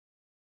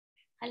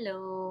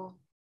Hello.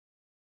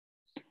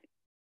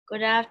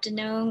 Good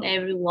afternoon,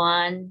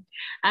 everyone.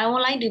 I would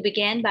like to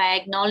begin by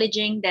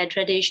acknowledging the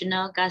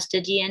traditional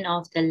custodian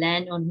of the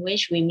land on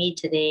which we meet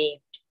today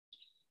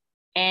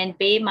and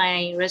pay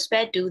my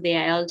respect to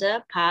their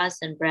elder,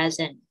 past and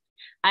present.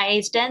 I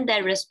extend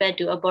that respect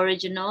to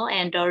Aboriginal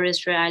and Torres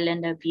Strait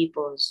Islander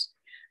peoples.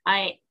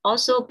 I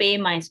also pay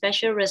my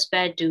special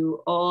respect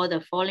to all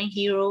the fallen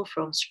heroes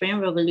from Spring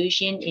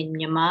Revolution in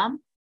Myanmar.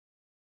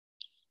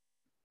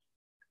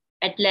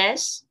 At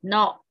last,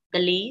 not the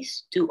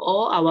least, to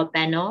all our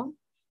panel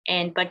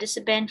and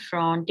participants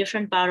from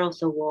different parts of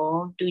the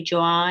world to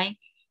join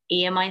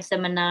AMI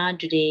seminar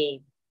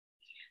today.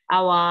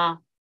 Our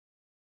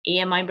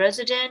AMI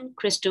President,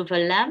 Christopher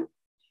Lam,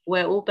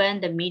 will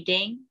open the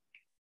meeting.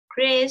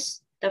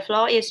 Chris, the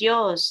floor is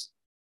yours.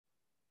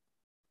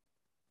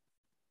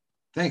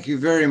 Thank you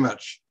very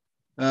much.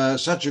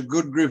 Such a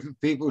good group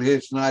of people here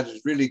tonight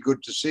is really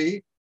good to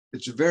see.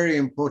 It's a very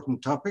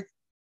important topic,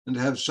 and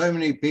to have so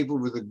many people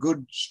with a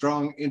good,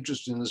 strong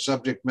interest in the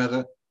subject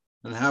matter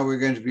and how we're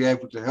going to be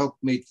able to help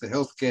meet the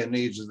healthcare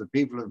needs of the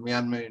people of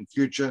Myanmar in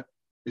future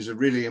is a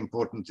really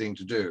important thing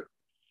to do.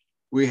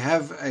 We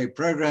have a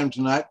program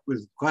tonight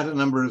with quite a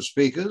number of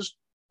speakers.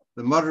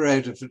 The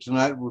moderator for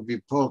tonight will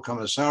be Paul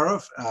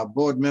Komesaroff, our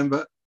board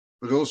member,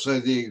 but also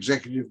the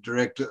Executive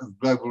Director of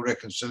Global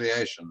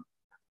Reconciliation,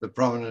 the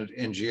prominent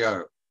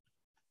NGO.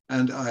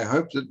 And I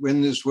hope that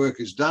when this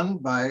work is done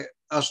by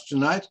us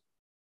tonight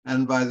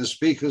and by the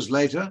speakers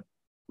later,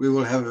 we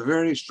will have a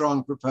very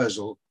strong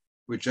proposal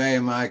which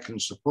AMI can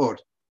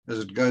support as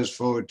it goes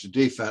forward to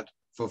DFAT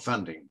for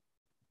funding.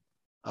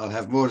 I'll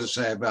have more to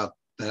say about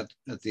that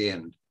at the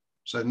end.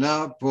 So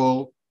now,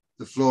 Paul,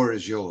 the floor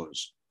is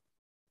yours.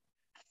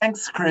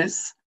 Thanks,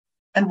 Chris,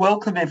 and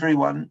welcome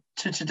everyone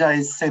to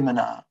today's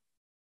seminar.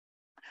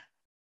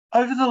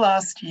 Over the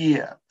last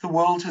year, the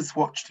world has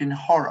watched in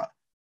horror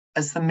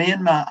as the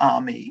Myanmar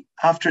army,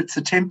 after its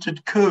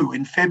attempted coup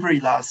in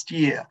February last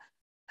year,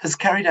 has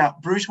carried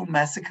out brutal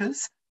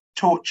massacres,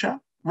 torture,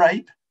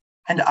 rape,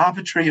 and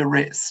arbitrary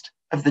arrest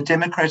of the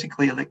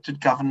democratically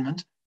elected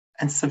government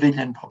and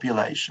civilian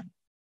population.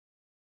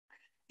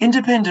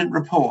 Independent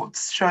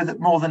reports show that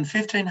more than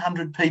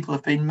 1,500 people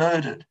have been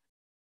murdered,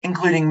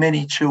 including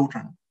many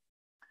children.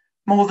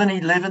 More than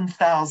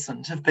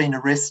 11,000 have been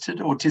arrested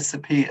or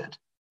disappeared.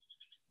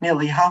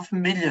 Nearly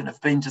 500,000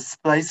 have been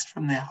displaced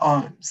from their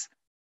homes.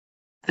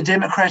 The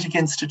democratic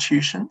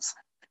institutions,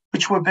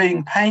 which were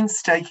being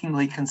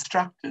painstakingly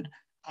constructed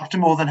after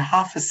more than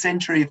half a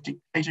century of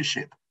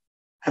dictatorship,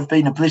 have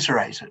been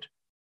obliterated.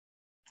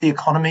 The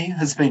economy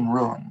has been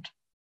ruined.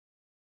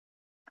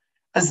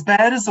 As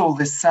bad as all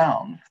this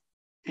sounds,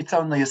 it's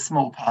only a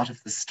small part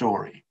of the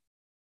story.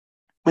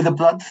 With a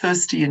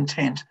bloodthirsty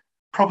intent,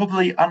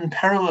 probably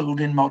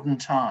unparalleled in modern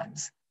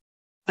times,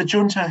 the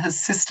junta has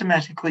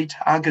systematically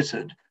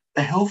targeted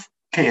the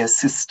healthcare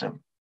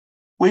system,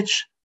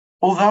 which,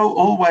 although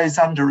always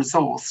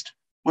under-resourced,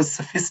 was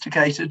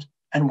sophisticated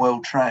and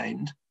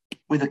well-trained,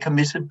 with a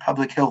committed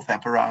public health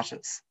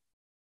apparatus.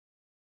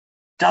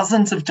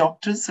 Dozens of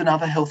doctors and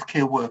other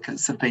healthcare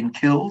workers have been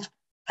killed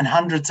and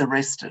hundreds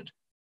arrested,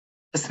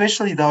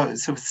 especially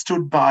those who have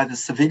stood by the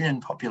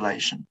civilian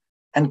population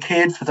and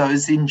cared for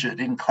those injured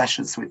in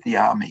clashes with the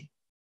army.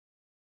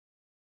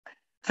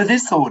 For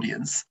this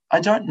audience, I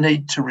don't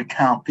need to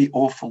recount the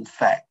awful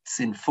facts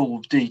in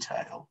full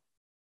detail.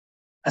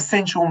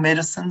 Essential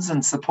medicines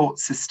and support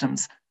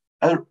systems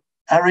are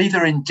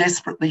either in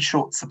desperately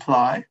short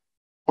supply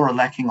or are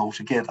lacking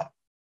altogether.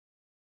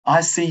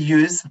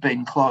 ICUs have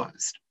been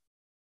closed.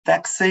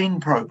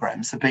 Vaccine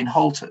programs have been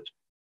halted.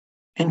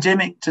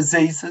 Endemic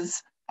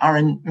diseases are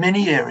in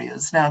many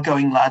areas now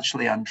going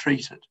largely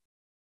untreated.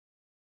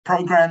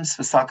 Programs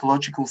for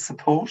psychological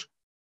support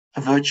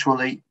are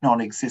virtually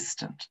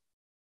non-existent.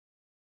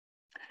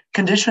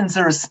 Conditions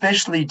are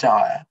especially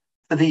dire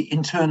for the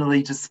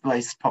internally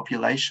displaced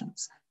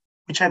populations,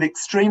 which have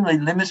extremely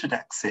limited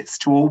access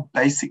to all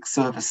basic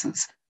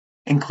services,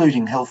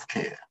 including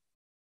healthcare.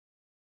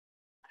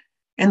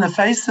 In the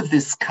face of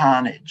this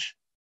carnage,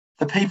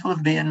 the people of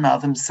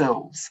Myanmar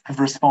themselves have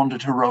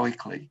responded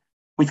heroically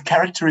with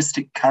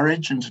characteristic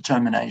courage and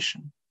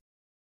determination.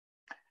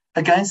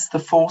 Against the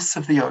force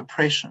of the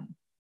oppression,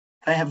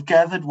 they have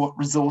gathered what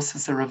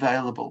resources are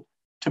available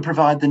to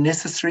provide the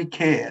necessary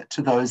care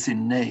to those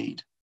in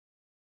need.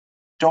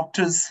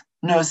 Doctors,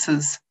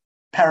 nurses,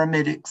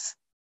 paramedics,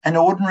 and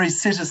ordinary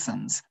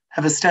citizens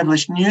have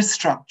established new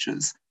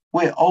structures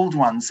where old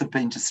ones have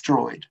been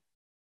destroyed.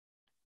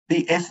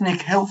 The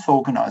ethnic health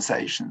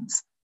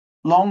organisations,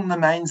 long the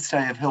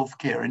mainstay of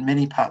healthcare in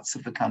many parts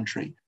of the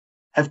country,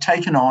 have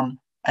taken on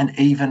an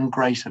even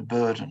greater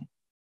burden.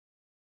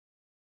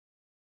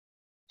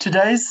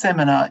 Today's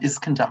seminar is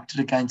conducted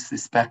against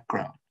this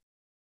background,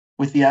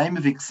 with the aim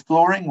of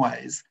exploring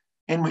ways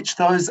in which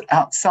those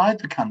outside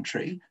the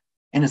country,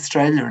 in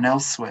Australia and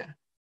elsewhere,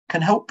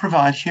 can help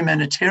provide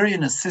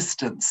humanitarian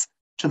assistance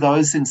to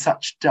those in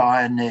such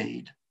dire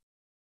need.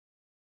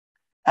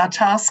 Our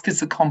task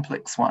is a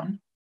complex one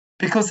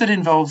because it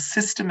involves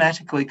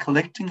systematically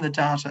collecting the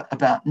data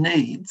about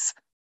needs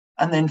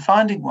and then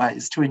finding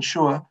ways to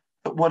ensure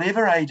that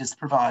whatever aid is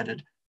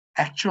provided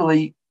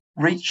actually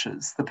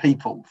reaches the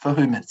people for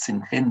whom it's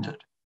intended.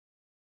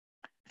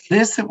 For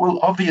this, it will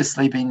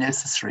obviously be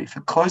necessary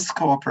for close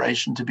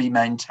cooperation to be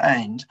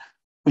maintained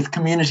with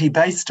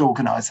community-based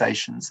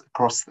organisations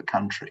across the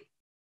country.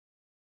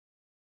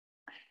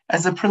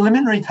 As a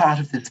preliminary part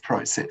of this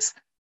process,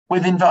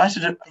 we've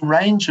invited a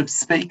range of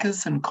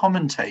speakers and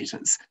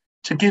commentators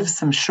to give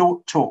some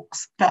short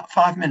talks, about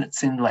 5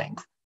 minutes in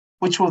length,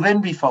 which will then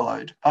be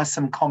followed by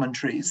some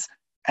commentaries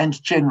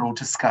and general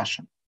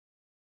discussion.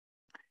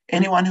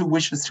 Anyone who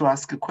wishes to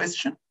ask a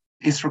question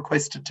is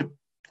requested to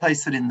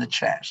place it in the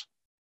chat.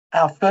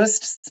 Our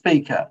first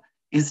speaker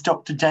is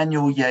Dr.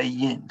 Daniel Ye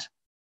Yint,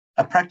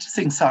 a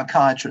practising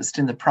psychiatrist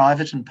in the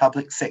private and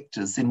public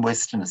sectors in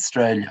Western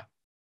Australia.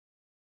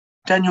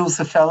 Daniel's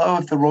a Fellow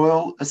of the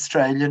Royal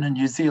Australian and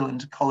New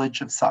Zealand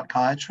College of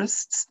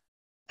Psychiatrists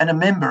and a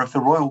member of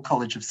the Royal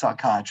College of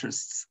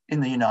Psychiatrists in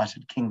the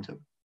United Kingdom.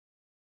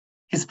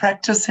 His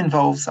practice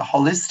involves a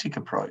holistic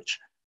approach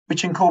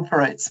which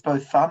incorporates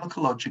both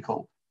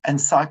pharmacological and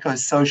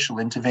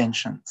psychosocial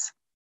interventions.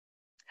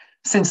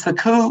 Since the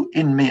coup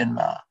in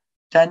Myanmar,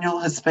 Daniel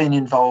has been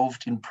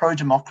involved in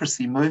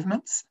pro-democracy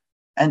movements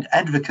and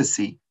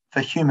advocacy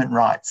for human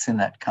rights in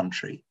that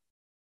country.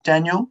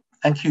 Daniel,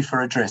 thank you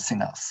for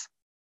addressing us.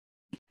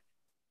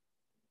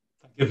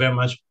 Thank you very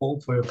much, Paul,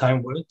 for your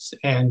kind words,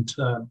 and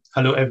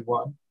hello,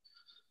 everyone.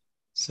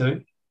 So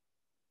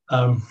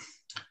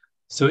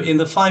in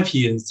the 5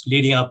 years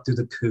leading up to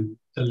the coup,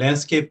 the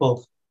landscape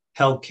of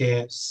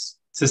healthcare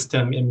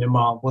system in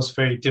Myanmar was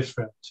very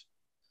different.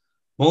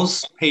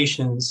 Most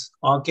patients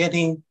are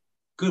getting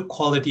good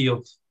quality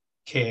of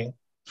care,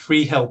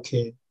 free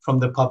healthcare from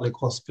the public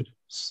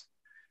hospitals.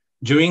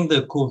 During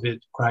the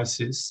COVID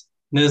crisis,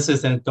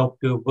 nurses and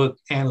doctors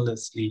worked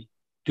endlessly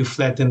to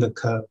flatten the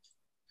curve.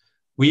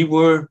 We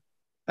were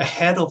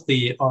ahead of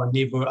our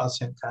neighbor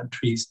ASEAN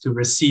countries to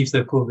receive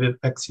the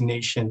COVID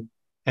vaccination,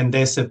 and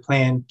there's a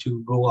plan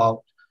to roll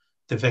out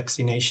the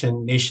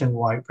vaccination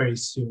nationwide very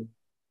soon.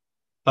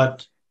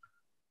 But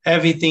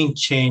everything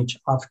changed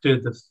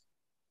after the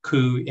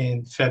coup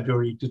in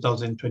February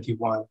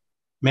 2021.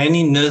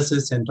 Many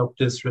nurses and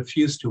doctors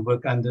refused to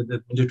work under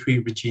the military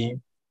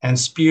regime and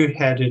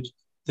spearheaded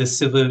the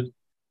civil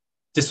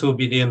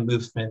disobedience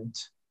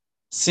movement.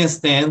 Since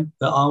then,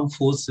 the armed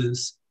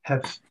forces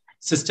have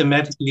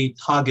systematically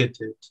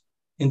targeted,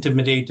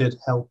 intimidated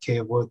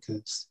healthcare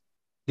workers.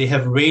 They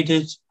have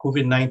raided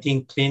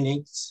COVID-19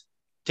 clinics,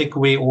 take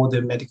away all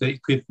the medical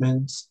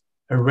equipment,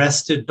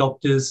 arrested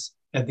doctors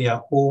at their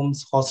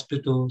homes,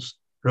 hospitals,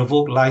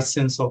 revoked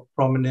license of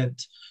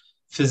prominent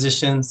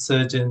physicians,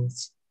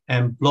 surgeons,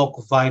 and block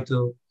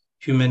vital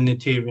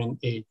humanitarian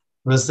aid,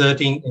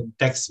 resulting in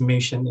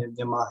decimation in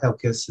Myanmar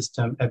healthcare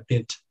system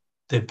amid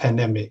the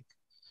pandemic.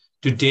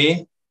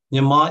 Today,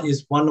 Myanmar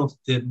is one of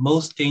the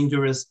most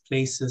dangerous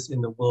places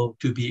in the world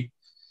to be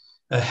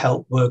a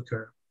health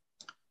worker.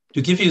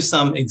 To give you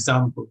some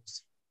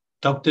examples,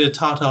 Dr.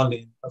 Tata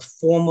Lin, a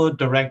former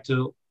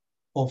director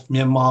of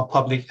Myanmar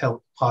Public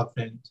Health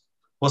Department,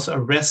 was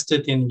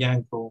arrested in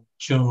Yangon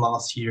June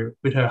last year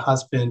with her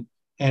husband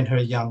and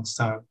her young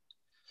son.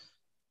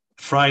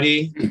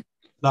 Friday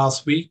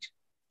last week,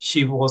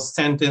 she was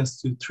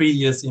sentenced to 3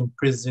 years in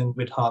prison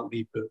with hard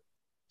labor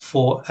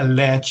for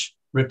alleged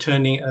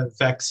returning a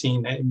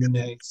vaccine and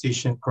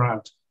immunization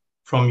grant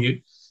from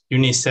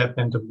UNICEF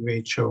and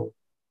WHO.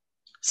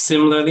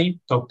 Similarly,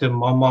 Dr.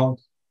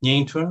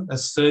 Mae Tao, a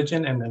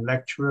surgeon and a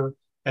lecturer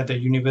at the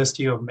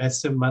University of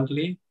Medicine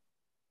Mandalay,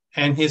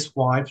 and his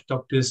wife,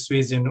 Dr.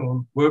 Suizin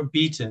Un, were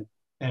beaten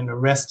and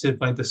arrested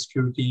by the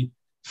security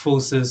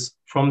forces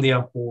from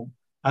their home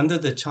under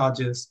the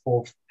charges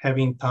of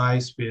having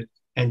ties with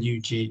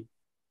NUG.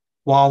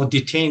 While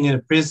detained in a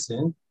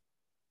prison,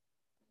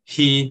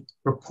 he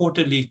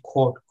reportedly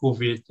caught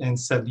COVID and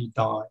sadly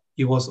died.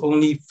 He was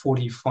only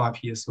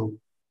 45 years old.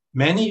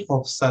 Many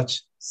of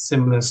such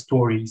similar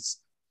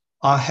stories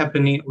are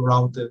happening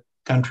around the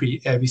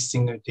country every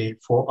single day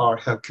for our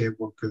healthcare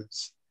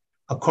workers.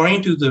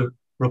 According to the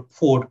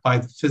report by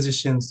the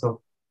Physicians of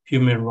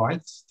Human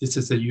Rights, this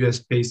is a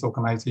US-based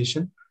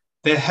organization,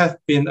 there have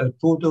been a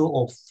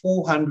total of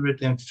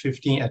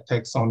 415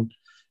 attacks on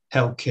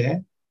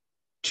healthcare,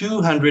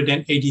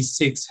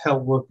 286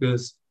 health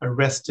workers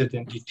arrested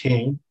and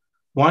detained,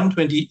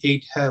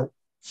 128 health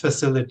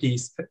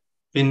facilities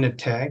been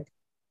attacked,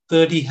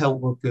 30 health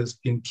workers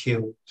been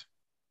killed.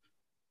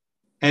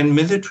 And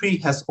military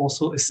has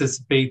also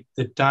exacerbated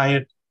the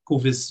dire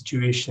COVID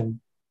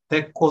situation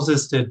that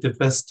causes the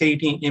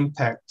devastating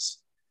impacts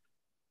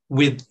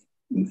with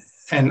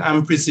an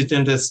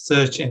unprecedented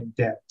surge in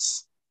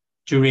deaths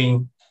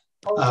during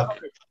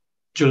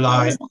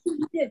July,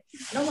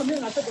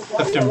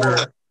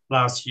 September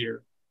last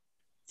year.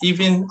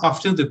 Even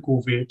after the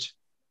COVID,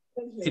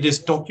 it is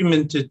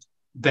documented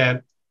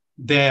that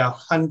there are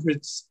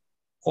hundreds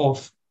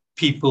of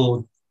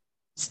people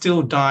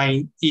still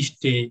dying each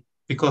day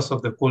because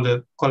of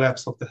the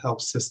collapse of the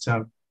health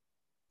system.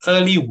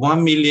 Early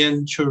 1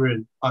 million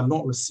children are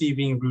not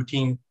receiving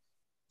routine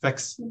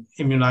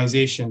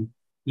immunization,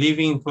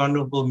 leaving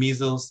vulnerable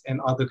measles and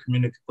other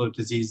communicable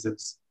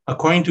diseases.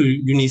 According to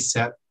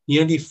UNICEF,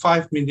 nearly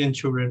 5 million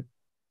children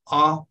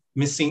are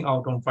missing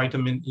out on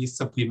vitamin E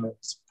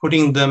supplements,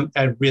 putting them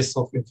at risk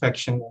of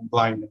infection and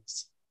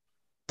blindness.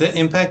 The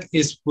impact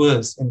is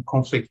worse in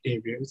conflict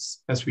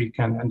areas, as we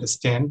can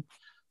understand,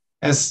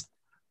 as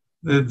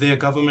their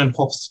government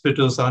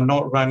hospitals are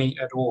not running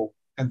at all,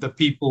 and the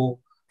people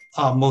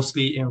are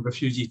mostly in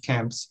refugee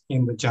camps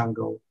in the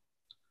jungle.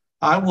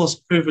 I was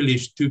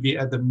privileged to be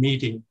at the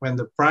meeting when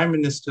the Prime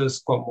Minister,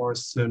 Scott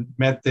Morrison,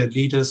 met the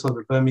leaders of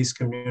the Burmese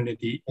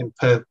community in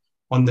Perth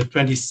on the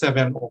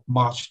 27th of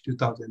March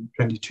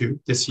 2022,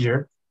 this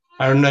year.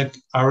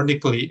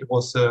 Ironically, it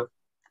was the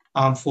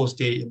Armed Force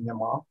Day in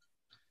Myanmar.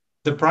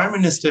 The Prime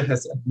Minister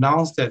has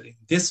announced that in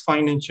this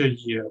financial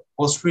year,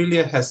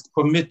 Australia has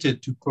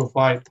committed to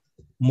provide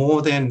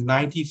more than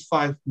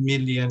 95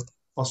 million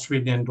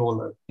Australian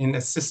dollars in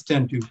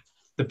assistance to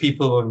the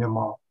people of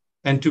Myanmar,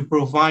 and to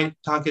provide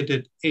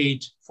targeted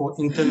aid for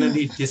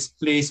internally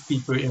displaced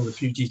people in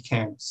refugee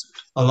camps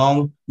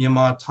along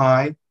Myanmar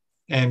Thai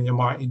and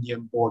Myanmar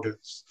Indian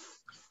borders.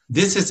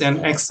 This is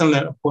an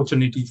excellent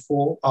opportunity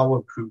for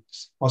our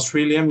groups,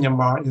 Australian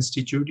Myanmar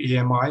Institute,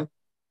 AMI,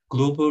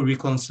 Global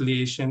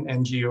Reconciliation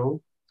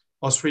NGO,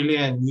 Australia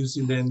and New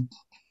Zealand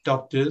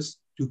doctors,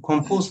 to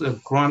compose a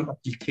grant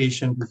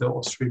application with the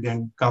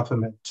Australian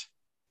government.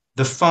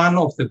 The fund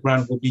of the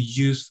grant will be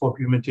used for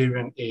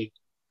humanitarian aid,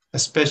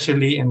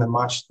 especially in the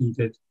much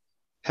needed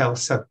health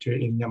sector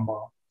in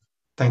Myanmar.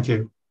 Thank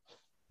you.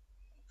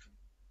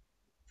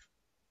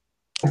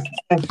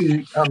 Thank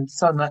you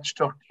so much,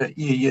 Dr.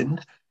 Ye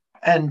Yint.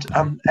 And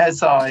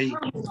as I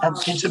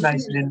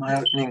intimated in my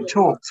opening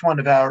talks, one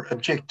of our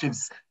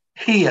objectives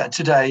here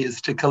today is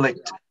to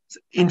collect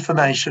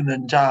information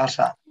and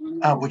data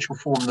which will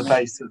form the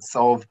basis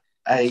of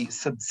a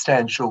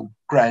substantial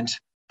grant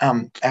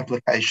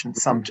application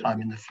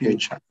sometime in the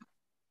future.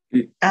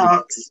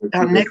 Our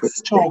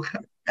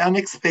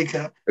next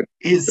speaker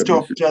is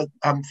Dr.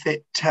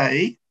 Thet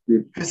Htay,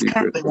 who's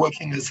currently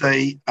working as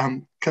a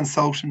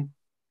consultant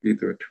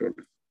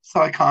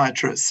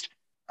psychiatrist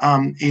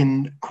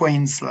in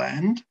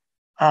Queensland.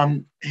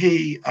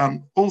 He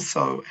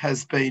also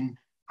has been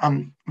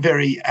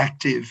very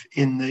active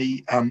in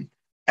the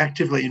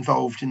actively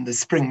involved in the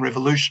Spring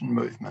Revolution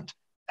movement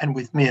and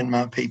with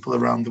Myanmar people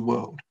around the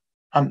world.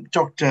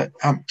 Dr.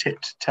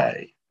 Thet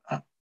Htay.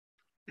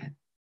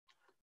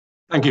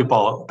 Thank you,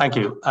 Paul. Thank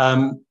you.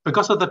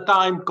 Because of the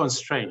time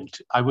constraint,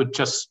 I would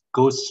just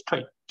go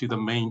straight to the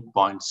main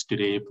points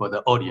today for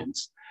the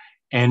audience.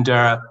 And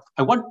I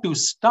want to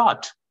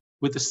start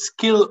with the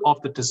scale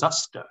of the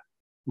disaster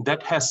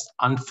that has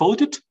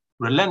unfolded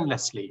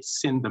relentlessly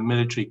since the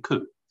military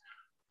coup.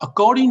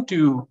 According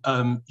to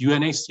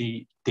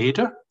UNHCR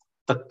data,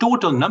 the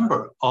total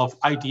number of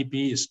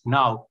IDPs is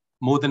now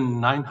more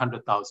than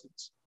 900,000.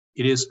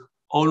 It is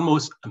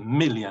almost 1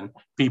 million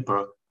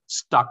people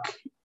stuck,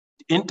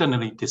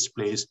 internally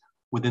displaced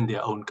within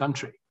their own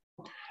country.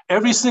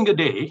 Every single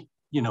day,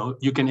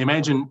 you can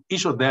imagine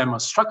each of them are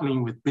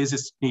struggling with basic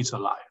needs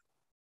of life,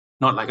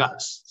 not like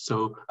us.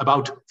 So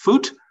about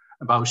food,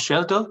 about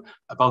shelter,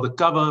 about the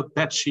cover,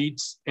 bed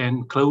sheets,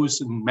 and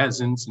clothes and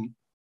medicines and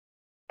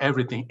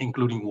everything,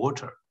 including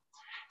water.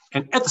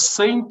 And at the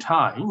same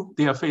time,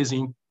 they are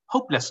facing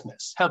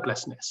hopelessness,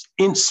 helplessness,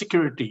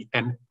 insecurity,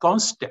 and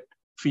constant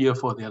fear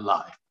for their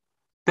life.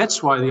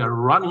 That's why they are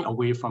running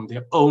away from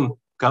their own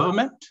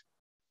government,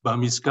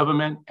 Burmese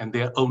government, and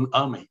their own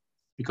army,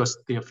 because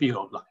they are fear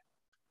of life.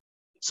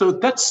 So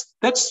that's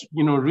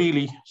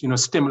really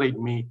stimulate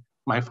me.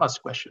 My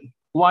first question: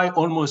 why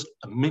almost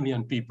 1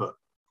 million people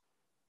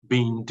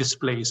being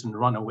displaced and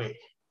run away?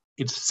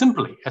 It's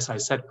simply, as I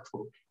said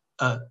before,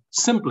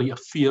 simply a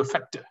fear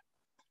factor.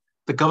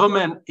 The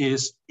government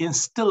is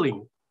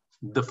instilling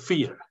the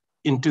fear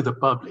into the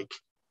public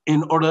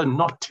in order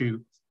not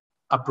to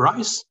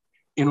uprise,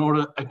 in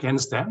order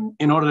against them,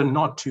 in order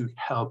not to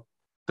help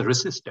the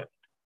resistant.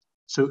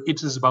 So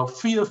it is about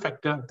fear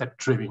factor that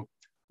driving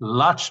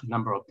large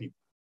number of people.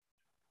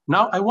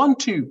 Now I want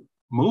to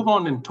move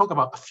on and talk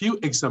about a few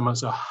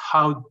examples of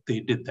how they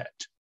did that,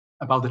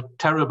 about the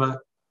terrible,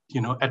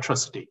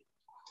 atrocity.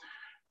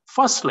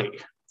 Firstly,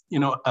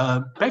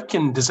 back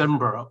in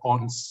December,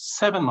 on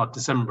 7th of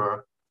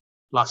December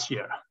last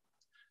year,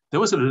 there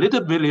was a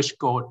little village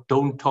called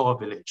Dong Tor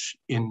village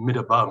in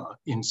Middle Burma,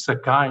 in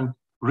Kayin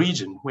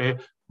region, where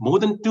more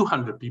than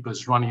 200 people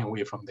is running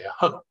away from their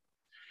home.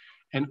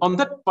 And on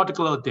that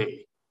particular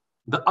day,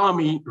 the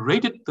army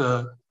raided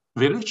the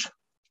village,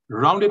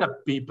 rounded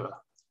up people,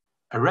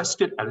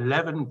 arrested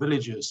 11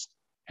 villagers,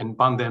 and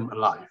burned them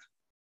alive.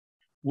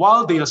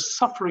 While they are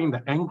suffering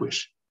the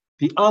anguish,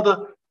 the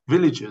other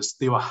villagers,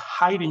 they were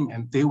hiding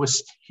and they were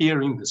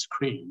hearing the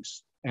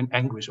screams and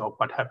anguish of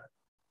what happened.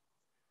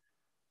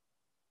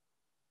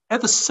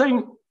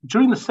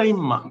 During the same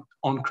month,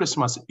 on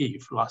Christmas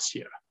Eve last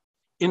year,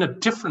 in a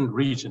different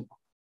region,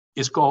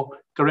 it's called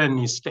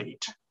Kayin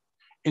State,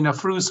 in a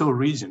Fruso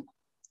region.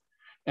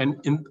 And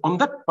on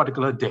that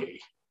particular day,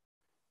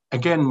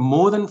 again,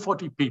 more than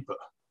 40 people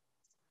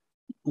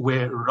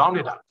were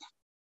rounded up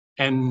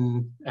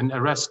and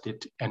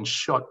arrested and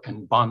shot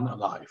and burned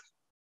alive,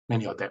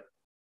 many of them.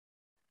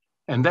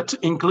 And that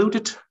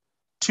included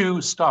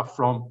 2 staff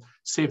from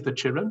Save the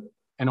Children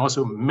and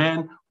also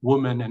men,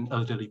 women, and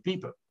elderly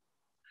people.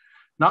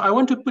 Now, I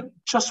want to put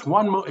just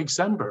one more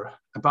example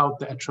about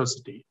the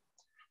atrocity.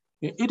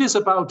 It is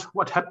about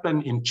what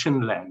happened in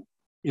Chinland,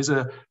 is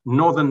a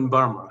northern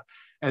Burma.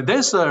 And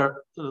there's a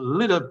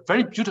little,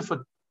 very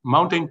beautiful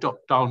mountain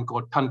town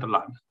called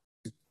Tantalan.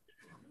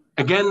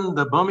 Again,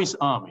 the Burmese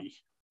army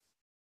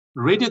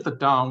raided the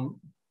town,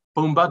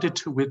 bombarded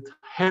with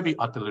heavy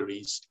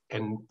artilleries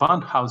and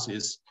burned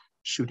houses,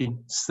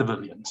 shooting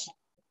civilians.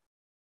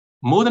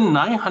 More than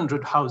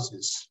 900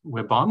 houses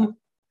were burned,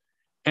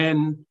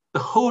 and the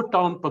whole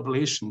town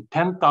population,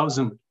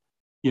 10,000,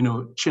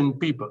 Chin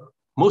people,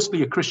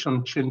 mostly a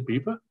Christian Chin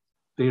people,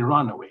 they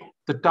ran away.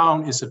 The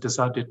town is a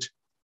deserted,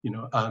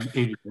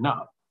 area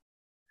now.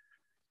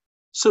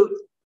 So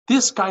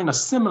this kind of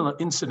similar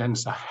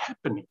incidents are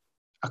happening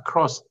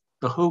across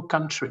the whole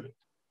country.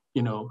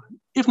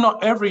 If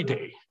not every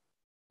day,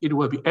 it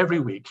will be every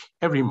week,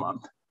 every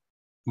month,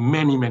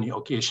 many, many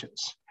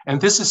occasions. And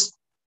this is,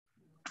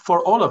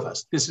 for all of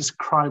us, this is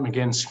crime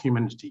against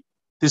humanity.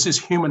 This is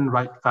human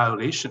rights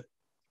violation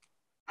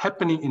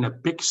happening in a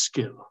big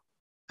scale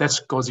that's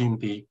causing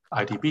the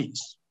IDPs.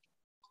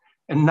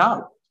 And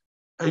now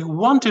I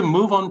want to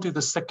move on to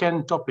the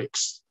second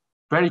topics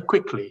very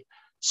quickly.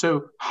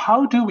 So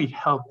how do we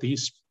help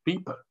these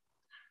people?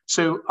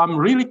 So I'm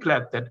really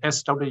glad that,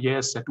 as Dr.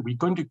 Ye said, we're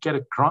going to get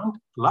a grant,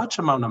 large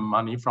amount of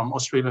money from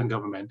Australian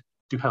government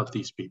to help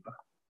these people.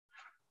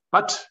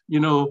 But,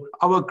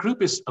 our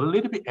group is a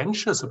little bit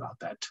anxious about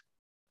that.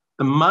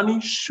 The money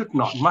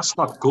must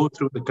not go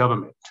through the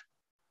government.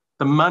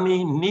 The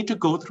money need to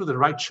go through the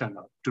right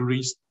channel to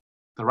reach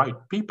the right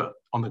people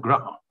on the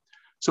ground.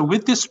 So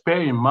with this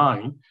bear in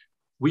mind,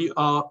 we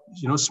are,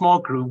 small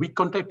group, we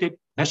contacted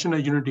National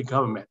Unity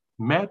Government,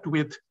 met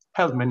with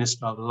Health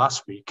Minister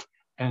last week,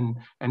 and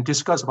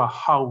discussed about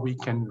how we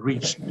can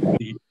reach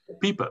the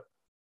people.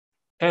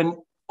 And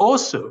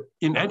also,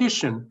 in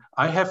addition,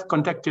 I have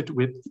contacted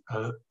with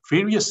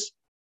various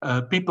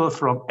people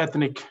from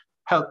ethnic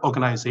health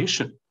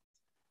organization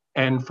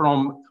and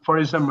from, for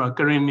example,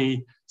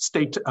 Kayin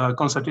State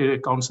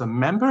Consultative Council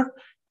member,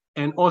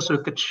 and also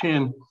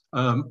Kachin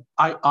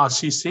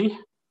IRCC,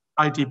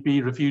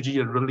 IDP Refugee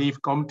and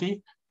Relief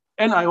Committee.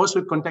 And I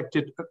also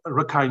contacted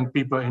Rakhine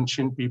people and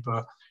Chin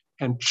people,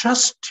 and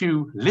just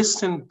to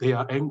listen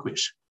their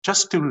anguish,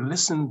 just to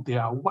listen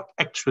their what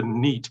actual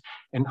need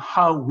and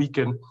how we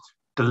can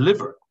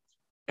deliver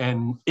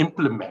and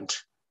implement,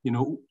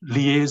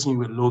 liaising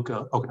with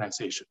local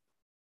organization.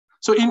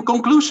 So in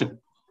conclusion,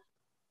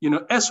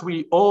 as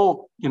we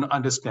all,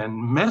 understand,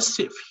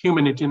 massive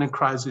humanitarian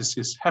crisis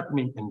is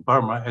happening in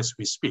Burma as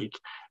we speak.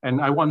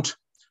 And I want,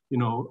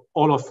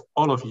 all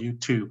of you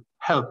to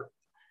help,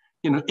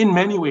 in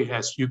many ways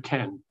as you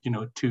can,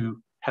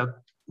 to help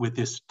with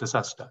this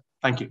disaster.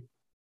 Thank you.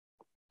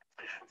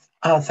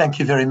 Thank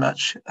you very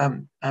much,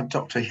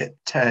 Dr. Thet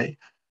Htay.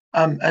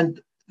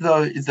 And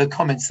the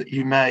comments that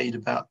you made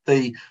about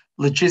the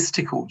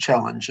logistical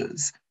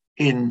challenges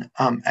in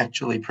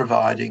actually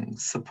providing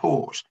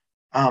support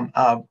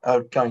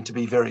are going to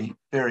be very,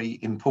 very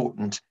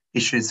important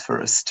issues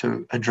for us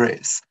to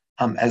address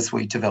as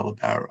we develop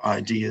our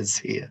ideas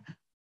here.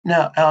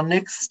 Now, our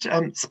next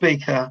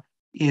speaker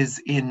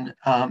is in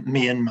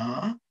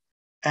Myanmar,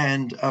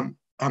 and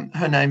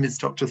her name is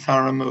Dr.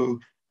 Tharamu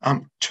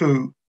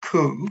Tu,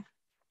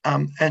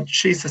 and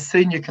she's a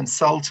senior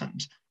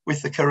consultant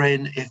with the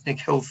Karen Ethnic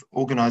Health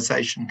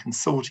Organisation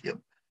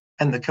Consortium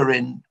and the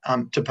Karen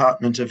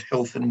Department of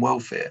Health and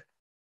Welfare.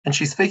 And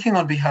she's speaking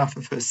on behalf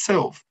of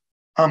herself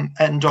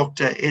and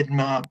Dr.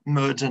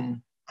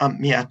 Merdin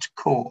Myat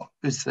Kyaw,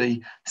 who's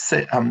the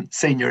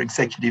Senior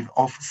Executive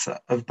Officer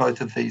of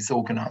both of these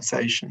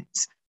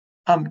organisations.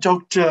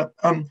 Dr.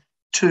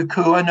 Tu,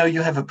 I know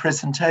you have a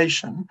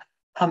presentation.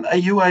 Are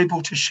you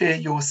able to share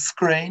your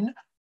screen,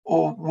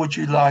 or would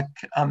you like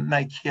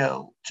Mae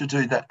Tao to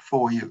do that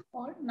for you?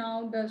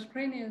 Now the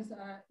screen is,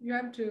 you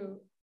have to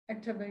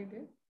activate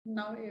it.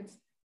 Now it's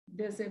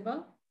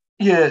disabled.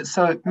 Yeah,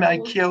 so Mae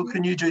Tao,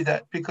 can you do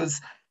that?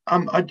 Because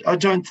I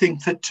don't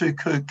think that Tu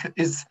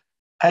is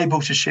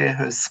able to share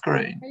her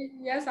screen.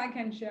 Yes, I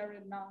can share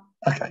it now.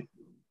 Okay.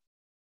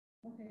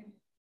 Okay.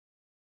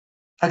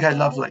 Okay,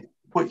 lovely.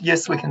 Well,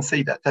 yes, we can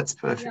see that. That's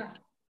perfect. Yeah.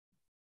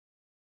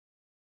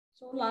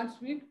 So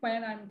last week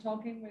when I'm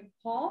talking with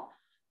Paul,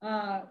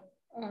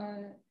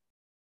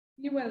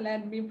 he will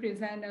let me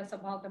present us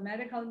about the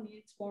medical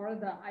needs for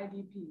the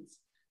IDPs.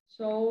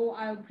 So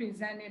I'll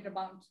present it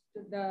about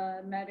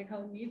the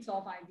medical needs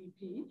of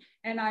IDP.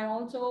 And I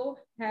also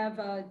have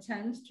a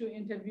chance to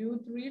interview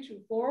 3 to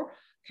 4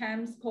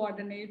 camps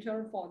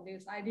coordinator for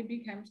this,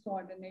 IDP camps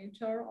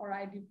coordinator or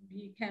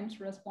IDP camps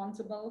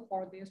responsible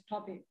for this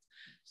topic.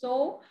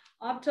 So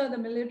after the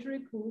military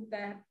coup,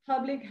 the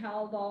public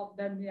health of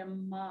the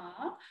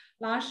Myanmar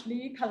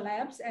largely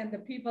collapsed and the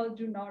people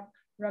do not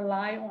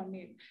rely on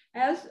it.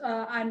 As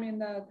I'm in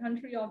the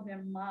country of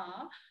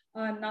Myanmar,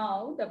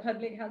 now the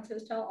public health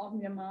system of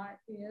Myanmar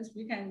is,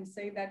 we can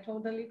say that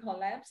totally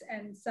collapsed,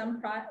 and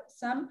some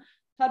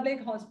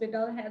public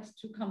hospital has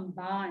to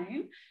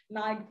combine,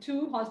 like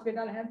 2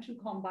 hospitals have to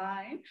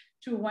combine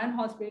to 1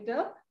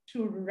 hospital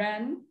to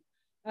run,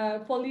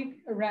 fully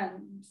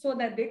run, so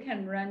that they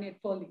can run it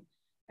fully.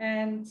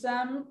 And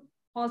some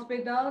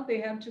hospital, they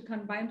have to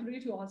combine 3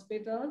 to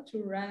hospital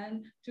to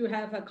run, to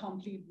have a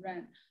complete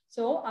run.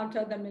 So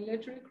after the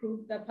military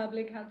coup, the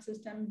public health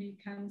system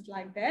becomes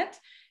like that.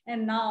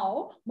 And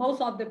now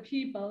most of the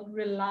people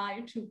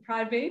rely to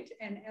private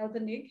and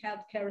ethnic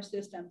healthcare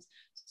systems.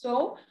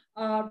 So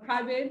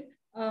private,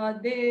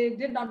 they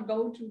did not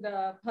go to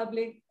the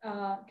public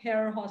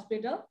care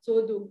hospital,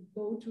 so they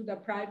go to the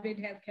private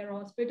healthcare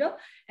hospital.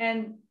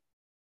 And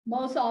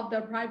most of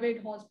the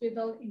private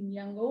hospital in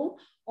Yangon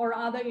or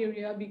other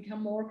area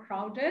become more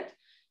crowded.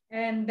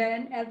 And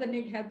then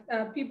ethnic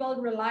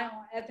people rely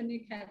on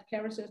ethnic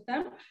healthcare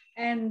system.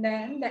 And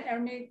then the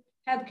ethnic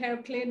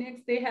healthcare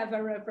clinics, they have a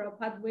referral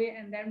pathway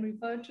and then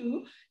refer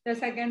to the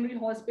secondary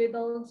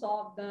hospitals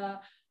of the,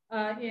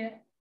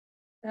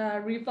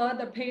 refer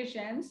the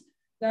patients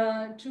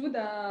to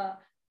the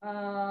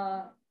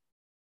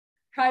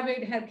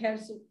private healthcare,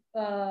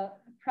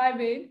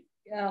 private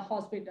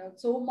hospital.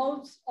 So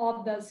most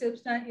of the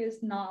system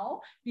is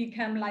now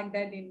become like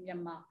that in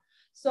Myanmar.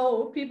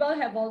 So people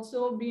have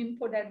also been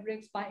put at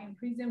risk by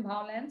increasing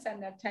violence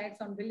and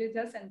attacks on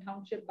villages and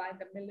townships by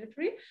the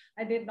military.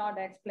 I did not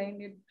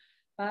explain it,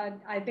 but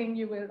I think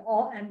you will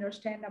all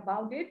understand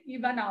about it.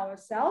 Even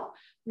ourselves,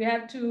 we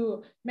have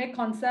to make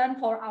concern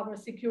for our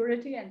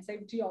security and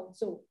safety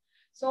also.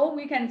 So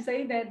we can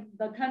say that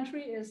the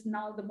country is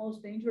now the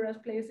most dangerous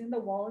place in the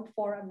world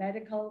for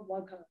medical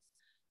workers.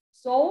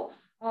 So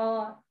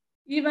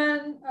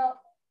even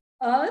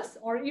us,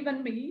 or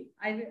even me,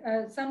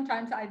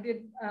 sometimes I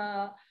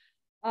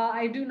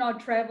do not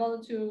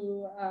travel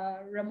to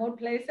remote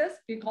places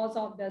because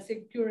of the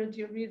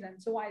security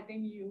reasons. So I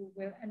think you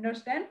will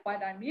understand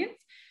what I mean.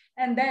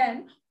 And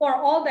then for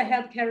all the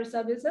healthcare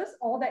services,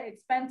 all the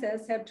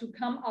expenses have to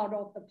come out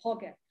of the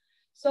pocket.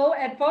 So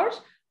at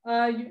first,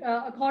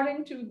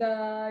 according to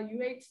the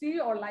UHC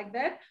or like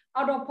that,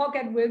 out of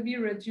pocket will be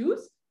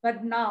reduced.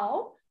 But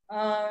now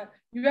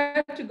you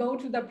have to go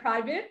to the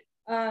private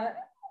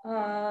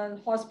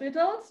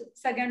hospitals,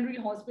 secondary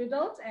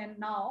hospitals, and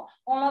now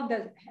all of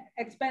the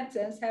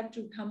expenses have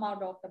to come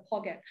out of the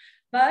pocket.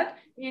 But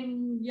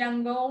in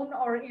Yangon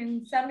or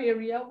in some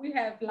area, we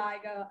have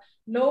like a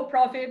low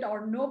profit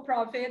or no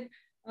profit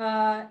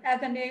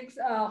ethnic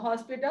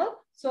hospital.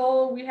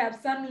 So we have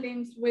some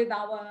links with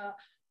our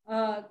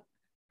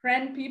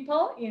current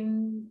people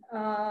in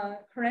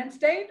current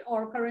state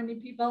or currently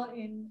people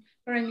in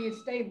current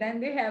state. Then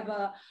they have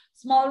a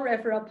small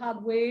referral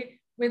pathway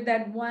with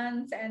that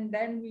ones, and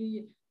then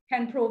we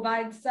can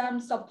provide some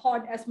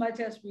support as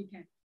much as we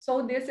can.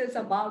 So this is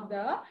about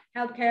the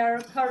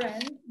healthcare,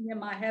 current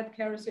Myanmar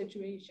healthcare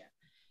situation.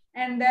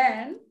 And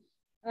then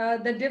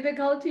the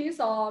difficulties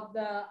of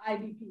the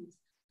IDPs.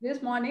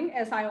 This morning,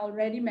 as I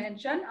already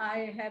mentioned,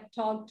 I have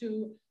talked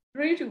to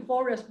 3 to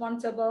 4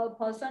 responsible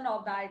persons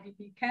of the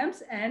IDP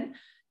camps, and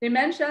they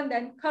mentioned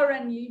that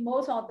currently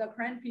most of the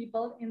current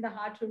people in the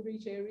hard to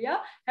reach area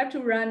have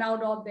to run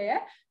out of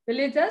their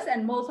villages,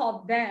 and most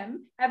of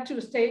them have to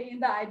stay in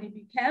the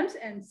IDP camps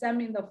and some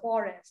in the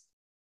forest.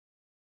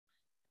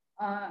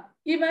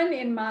 Even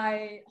in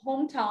my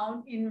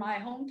hometown,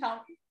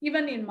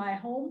 even in my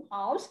home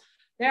house,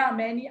 there are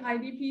many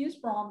IDPs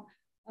from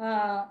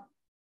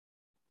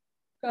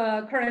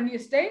Kayin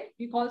State,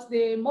 because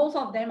most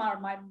of them are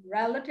my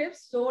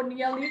relatives. So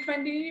nearly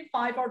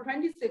 25 or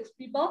 26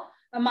 people,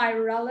 my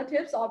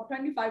relatives of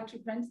 25 to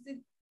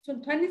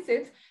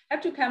 26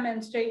 have to come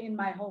and stay in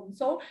my home.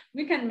 So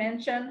we can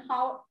mention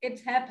how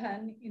it's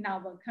happened in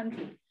our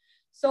country.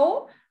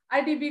 So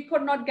IDP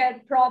could not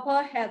get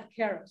proper health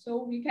care.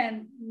 So we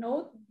can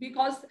note,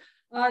 because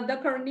the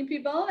Kayin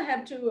people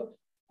have to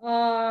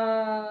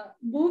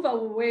move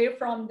away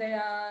from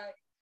their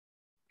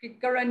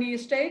Kayin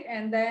State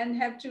and then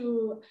have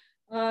to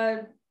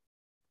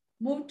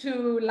move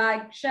to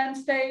like Shan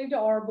State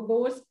or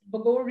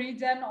Bago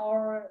region,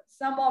 or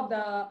some of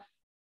the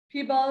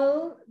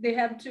people, they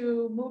have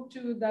to move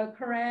to the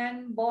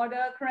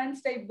Kayin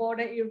State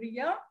border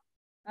area,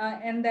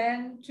 and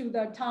then to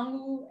the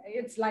Tangu,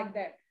 it's like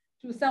that,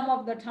 to some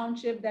of the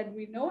township that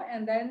we know.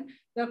 And then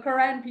the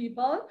Kayin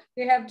people,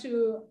 they have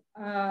to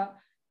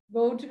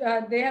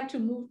they have to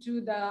move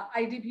to the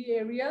IDP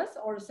areas,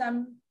 or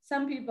some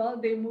people,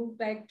 they move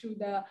back to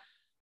the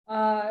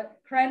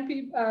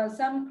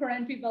some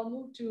Kayin people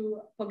move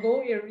to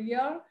Bago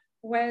area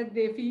where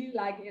they feel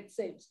like it's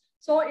safe.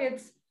 So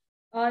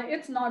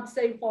it's not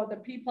safe for the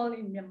people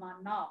in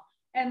Myanmar now.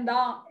 And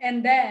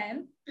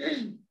then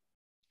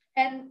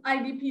and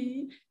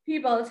IDP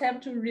people have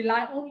to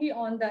rely only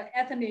on the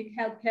ethnic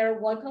healthcare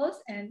workers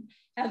and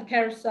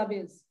healthcare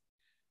service.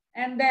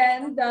 And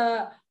then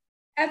the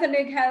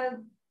ethnic health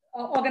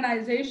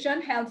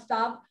organization, health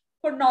staff,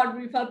 could not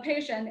refer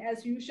patient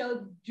as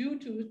usual due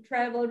to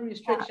travel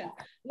restriction.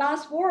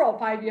 Last 4 or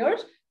 5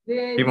 years,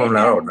 they can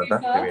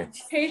refer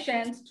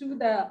patients to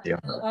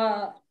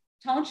the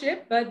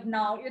township, but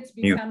now it's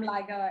become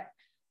like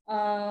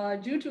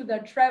due to the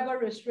travel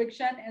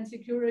restriction and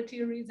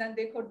security reason,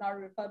 they could not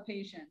refer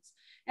patients.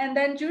 And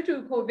then due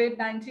to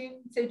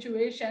COVID-19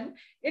 situation,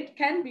 it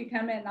can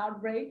become an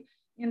outbreak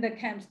in the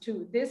camps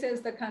too. This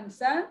is the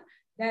concern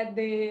that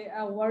they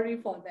worry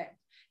for that.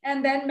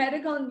 And then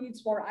medical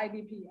needs for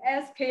IDP.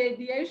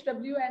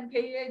 DHW and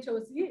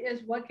KHOC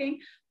is working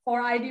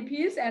for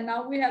IDPs, and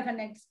now we have an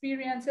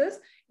experiences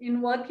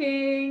in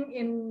working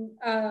in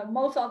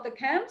most of the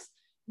camps,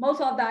 most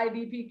of the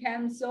IDP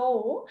camps.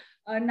 So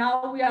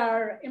now we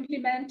are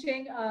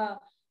implementing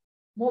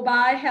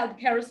mobile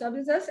healthcare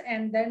services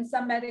and then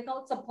some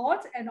medical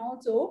supports. And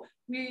also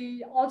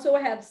we also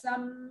have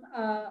some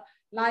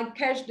like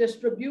cash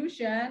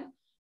distribution.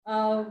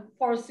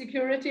 For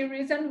security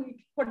reason,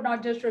 we could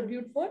not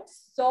distribute food.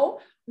 So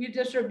we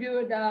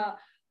distribute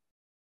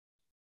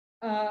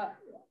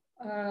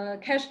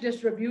cash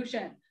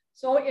distribution.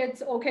 So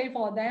it's okay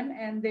for them.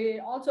 And they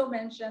also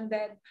mentioned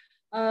that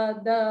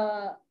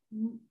the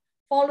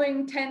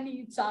following 10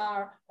 needs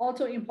are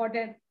also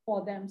important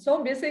for them.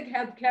 So basic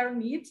healthcare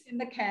needs in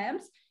the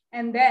camps,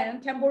 and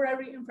then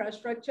temporary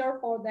infrastructure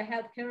for the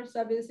healthcare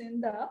service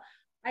in the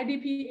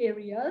IDP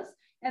areas.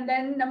 And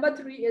then number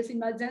 3 is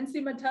emergency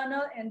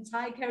maternal and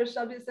child care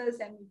services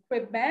and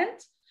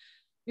equipment,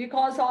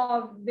 because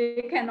of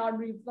they cannot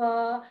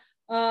refer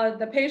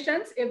the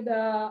patients if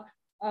the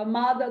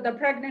the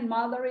pregnant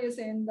mother is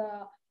in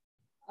the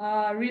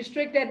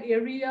restricted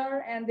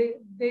area and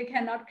they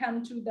cannot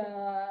come to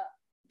the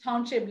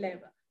township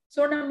level.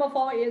 So number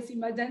 4 is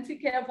emergency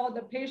care for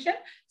the patient,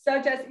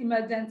 such as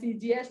emergency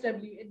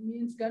GSW, it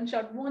means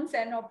gunshot wounds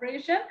and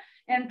operation,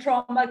 and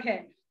trauma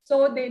care.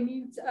 So they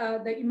need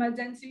the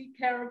emergency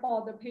care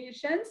for the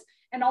patients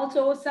and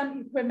also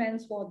some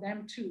equipments for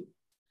them too.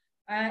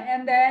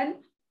 And then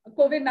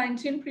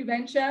COVID-19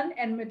 prevention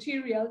and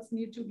materials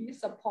need to be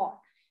support.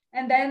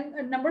 And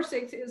then number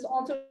 6 is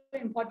also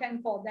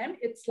important for them.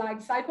 It's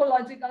like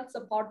psychological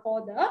support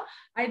for the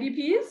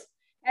IDPs.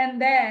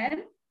 And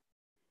then,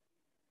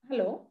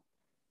 hello.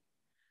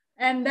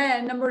 And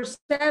then number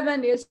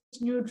 7 is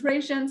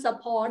nutrition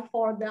support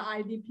for the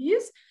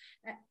IDPs.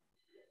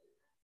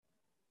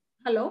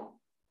 Hello?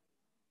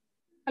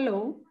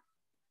 Hello?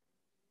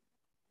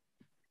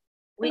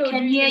 We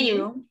can hear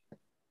you.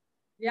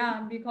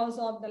 Yeah, because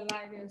of the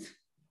light is,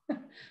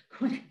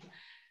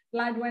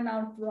 light went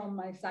out from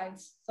my side.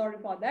 Sorry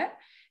for that.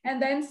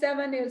 And then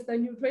 7 is the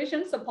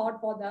nutrition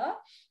support for the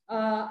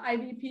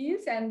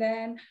IDPs. And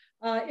then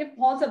if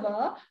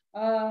possible,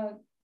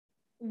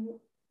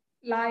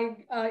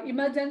 like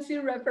emergency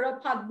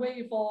referral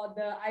pathway for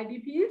the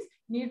IDPs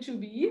need to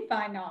be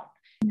found out.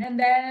 And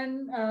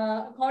then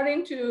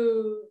according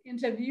to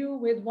interview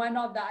with one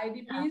of the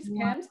IDPs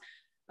camps,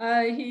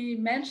 he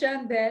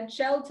mentioned that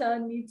shelter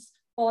needs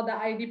for the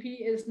IDP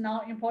is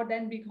now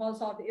important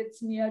because of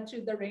it's near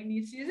to the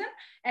rainy season,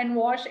 and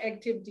wash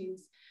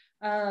activities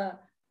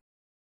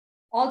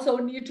also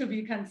need to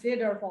be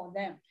considered for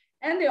them.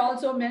 And they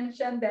also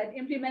mentioned that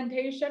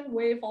implementation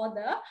way for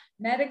the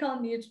medical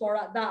needs for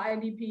the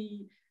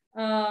IDP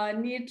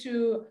need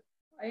to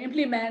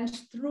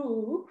implement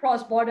through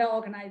cross-border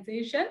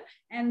organization,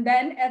 and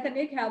then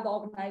ethnic health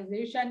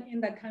organization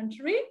in the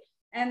country,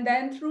 and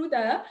then through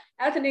the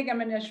ethnic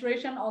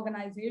administration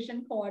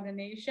organization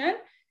coordination.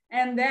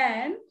 And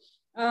then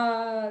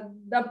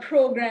the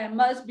program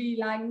must be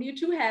like, need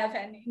to have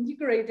an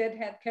integrated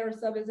healthcare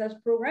services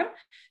program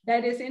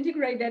that is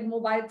integrated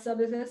mobile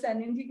services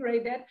and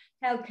integrated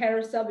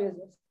healthcare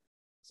services.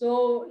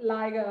 So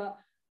like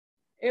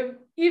if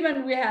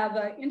even we have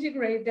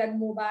integrated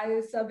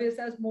mobile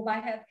services,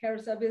 mobile healthcare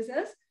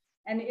services,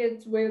 and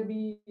it will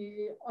be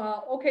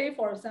okay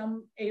for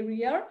some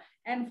area,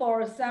 and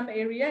for some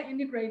area,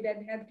 integrated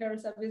healthcare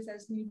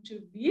services need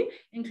to be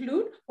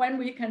included when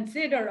we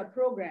consider a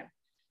program.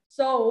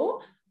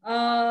 So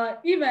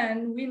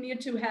even we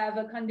need to have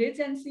a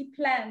contingency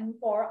plan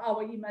for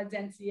our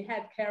emergency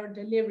healthcare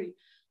delivery.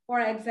 For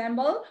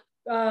example,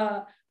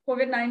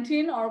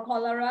 COVID-19 or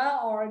cholera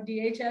or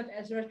DHF,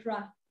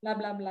 etc., blah,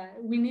 blah, blah.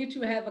 We need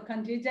to have a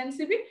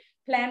contingency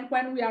plan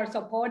when we are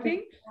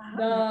supporting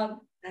the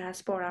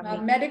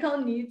medical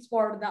needs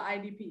for the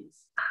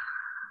IDPs.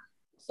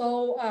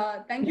 So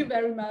thank you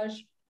very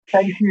much.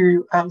 Thank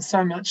you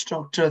so much,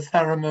 Dr.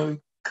 Tharamu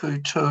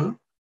Kutu.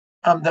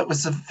 That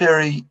was a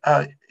very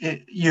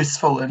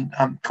useful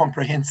and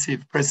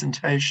comprehensive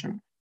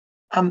presentation.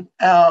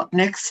 Our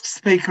next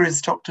speaker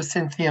is Dr.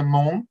 Cynthia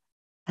Maung,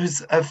 who's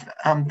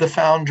the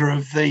founder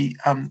of the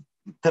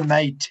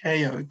Mae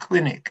Tao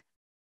Clinic.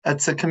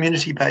 It's a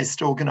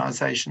community-based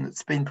organisation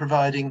that's been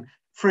providing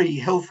free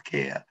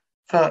healthcare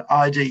for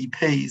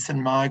IDPs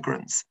and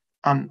migrants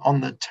on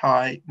the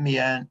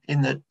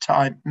in the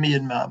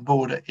Thai-Myanmar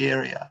border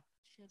area.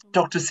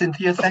 Dr.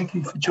 Cynthia, thank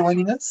you for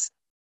joining us.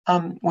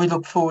 We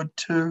look forward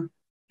to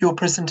your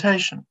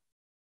presentation.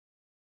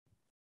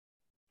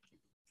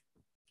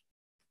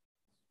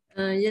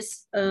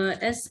 Yes,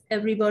 as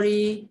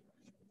everybody,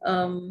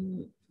 a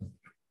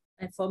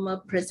former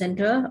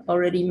presenter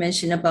already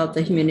mentioned about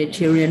the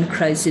humanitarian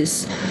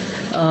crisis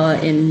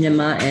in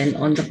Myanmar and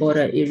on the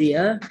border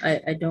area.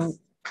 I don't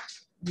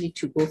need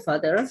to go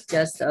further,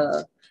 just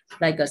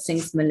like a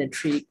since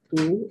military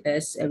coup,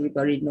 as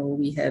everybody know,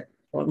 we have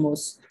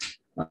almost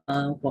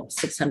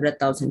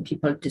 600,000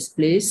 people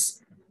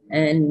displaced,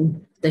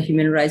 and the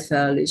human rights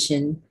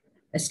violation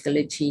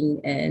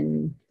escalating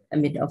and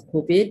amid of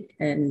COVID,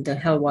 and the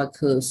health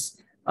workers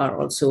are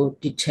also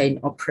detained,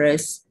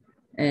 oppressed,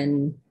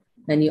 and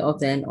many of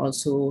them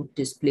also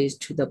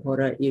displaced to the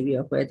border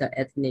area where the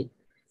ethnic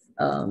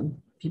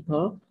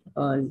people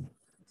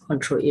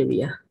control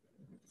area.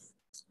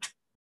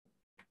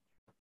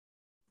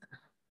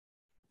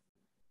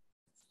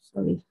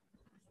 Sorry.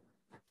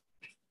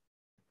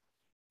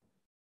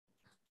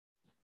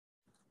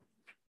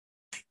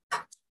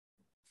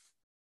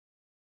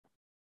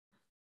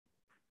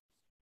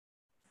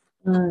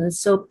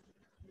 So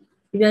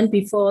even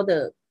before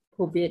the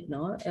COVID,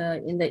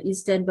 in the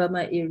Eastern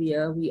Burma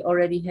area, we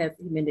already have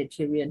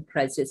humanitarian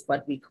crisis,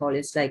 what we call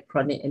is like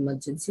chronic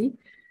emergency.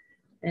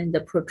 And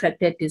the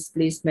protracted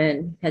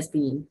displacement has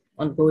been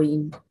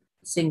ongoing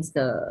since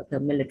the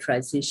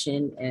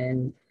militarization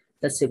and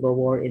the civil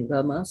war in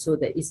Burma. So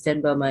the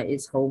Eastern Burma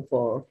is home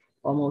for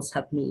almost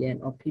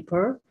 500,000 of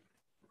people.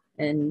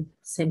 And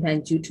same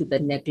time, due to the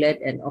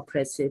neglect and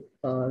oppressive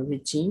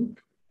regime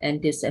and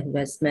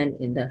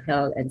disinvestment in the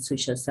health and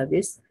social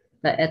service,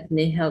 the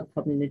ethnic health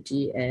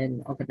community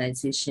and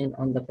organization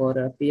on the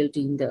border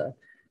building the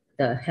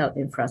health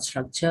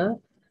infrastructure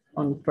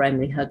on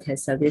primary healthcare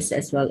service,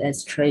 as well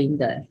as train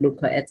the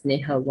local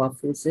ethnic health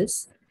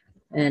workforces,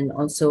 and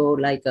also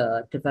like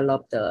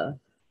develop the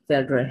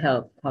federal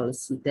health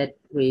policy that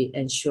we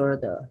ensure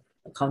the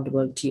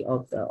accountability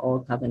of the all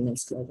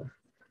governance level.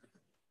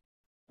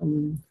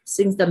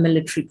 Since the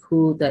military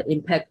coup, the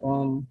impact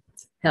on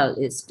health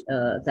is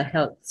the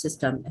health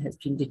system has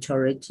been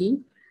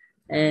deteriorating,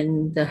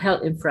 and the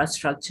health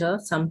infrastructure,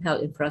 some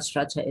health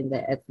infrastructure in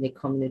the ethnic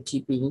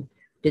community being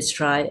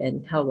destroyed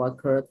and health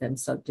workers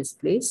themselves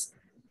displaced.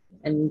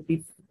 And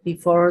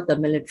before the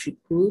military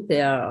coup,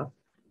 there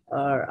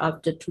are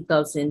after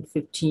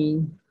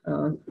 2015,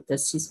 the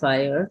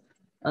ceasefire,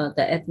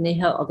 the ethnic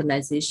health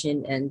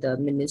organization and the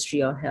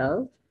Ministry of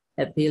Health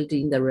have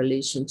building the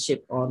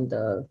relationship on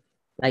the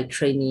like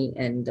training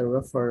and the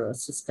referral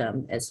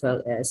system, as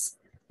well as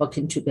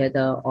working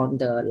together on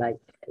the like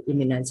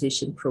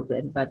immunization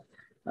program. But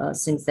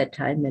since that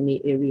time,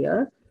 many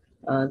areas,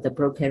 the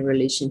broken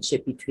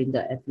relationship between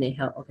the ethnic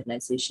health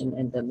organization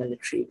and the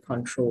military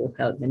control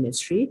health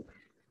ministry,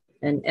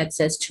 and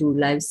access to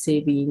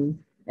life-saving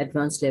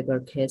advanced level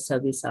care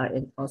service are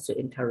also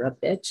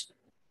interrupted,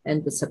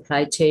 and the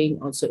supply chain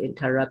also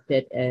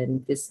interrupted,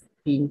 and this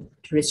being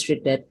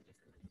restricted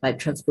by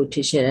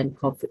transportation and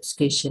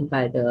confiscation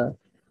by the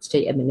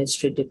State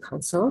Administrative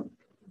Council.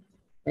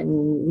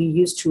 And we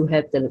used to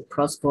have the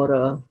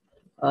cross-border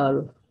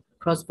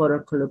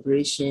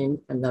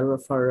collaboration and the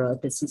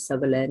referral, disease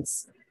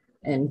surveillance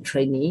and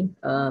training.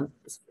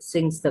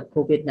 Since the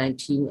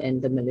COVID-19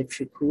 and the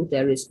military coup,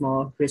 there is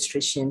more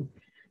restriction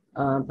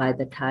by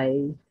the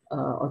Thai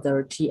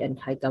authority and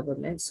Thai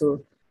government.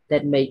 So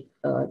that made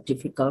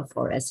difficult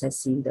for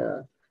assessing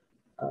the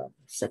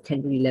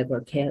secondary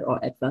level care or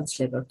advanced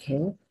level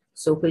care,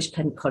 so which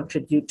can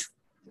contribute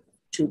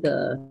to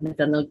the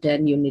maternal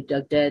death,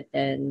 neonatal death,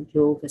 and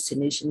low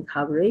vaccination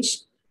coverage,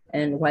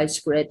 and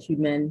widespread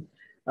human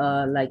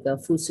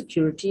food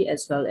security,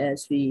 as well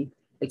as we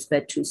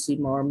expect to see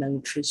more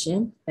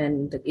malnutrition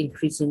and the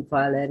increasing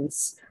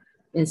violence,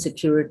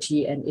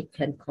 insecurity, and it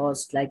can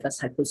cause like a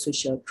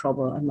psychosocial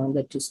trauma among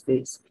the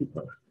displaced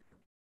people.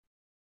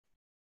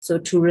 So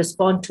to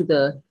respond to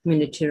the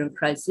humanitarian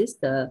crisis,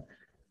 the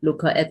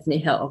local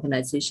ethnic health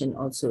organization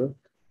also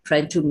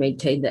trying to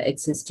maintain the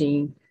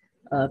existing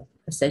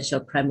essential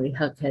primary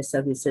healthcare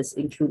services,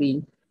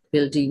 including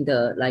building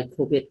the like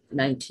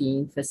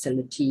COVID-19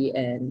 facility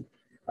and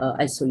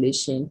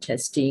isolation,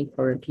 testing,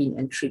 quarantine,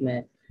 and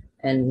treatment,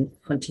 and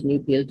continue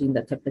building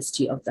the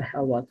capacity of the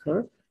health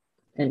worker,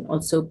 and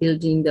also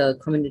building the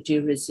community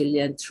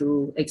resilience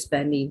through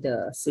expanding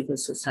the civil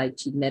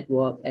society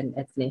network and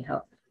ethnic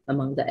health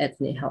among the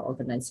ethnic health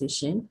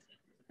organization,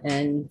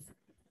 and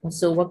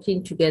also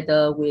working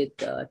together with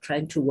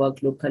trying to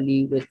work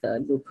locally with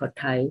the local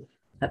Thai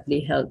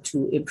public health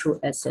to improve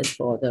access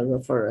for the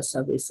referral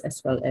service,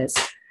 as well as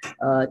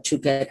to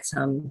get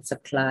some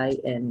supply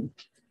and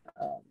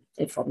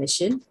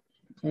information,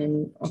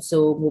 and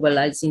also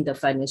mobilizing the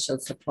financial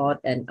support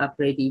and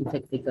upgrading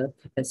technical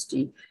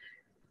capacity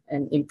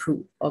and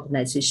improve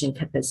organization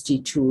capacity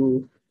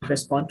to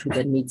respond to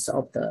the needs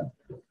of the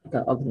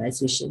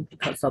organization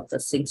because of the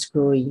things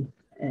growing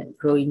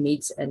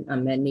needs and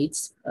unmet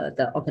needs.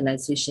 The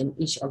organization,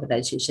 each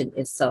organization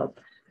itself,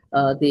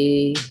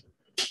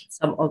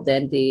 some of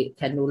them, they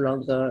can no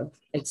longer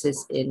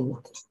exist in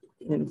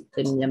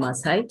the Myanmar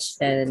side,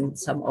 and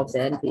some of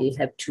them, they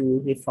have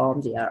to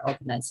reform their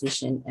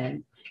organization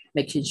and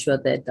making sure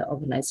that the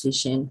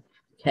organization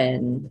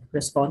can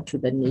respond to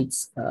the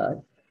needs.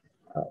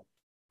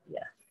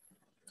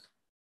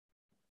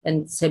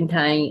 And same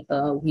time,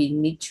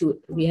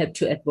 we have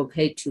to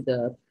advocate to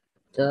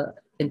the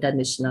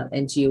international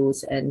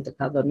NGOs and the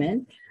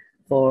government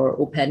for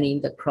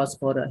opening the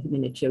cross-border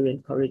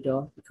humanitarian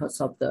corridor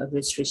because of the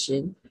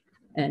restriction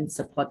and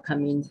support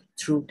coming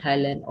through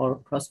Thailand or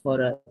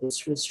cross-border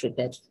is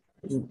restricted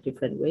in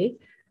different way.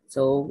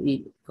 So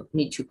we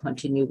need to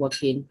continue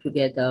working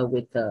together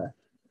with the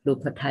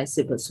local Thai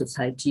civil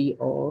society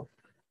or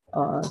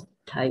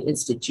Thai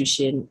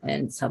institution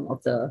and some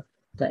of the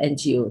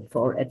NGO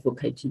for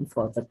advocating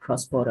for the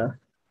cross-border.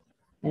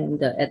 And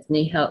the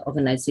ethnic health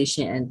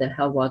organization and the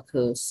health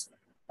workers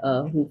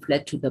who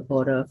fled to the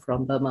border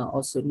from Burma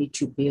also need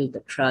to build the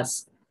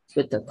trust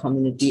with the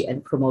community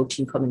and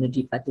promoting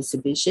community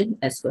participation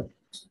as well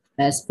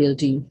as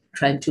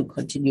trying to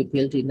continue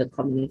building the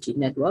community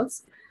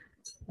networks.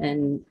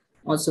 And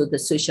also the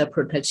social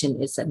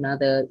protection is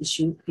another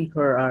issue.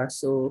 People are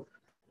so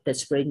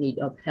desperate need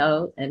of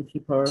help, and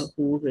people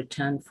who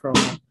return from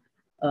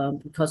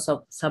because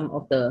of some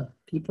of the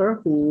people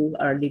who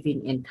are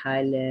living in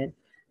Thailand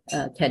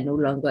can no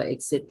longer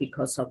exist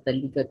because of the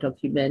legal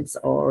documents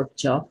or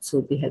jobs,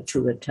 so they have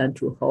to return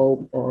to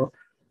home, or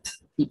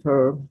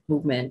people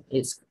movement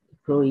is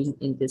growing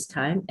in this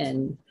time,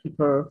 and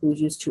people who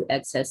used to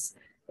access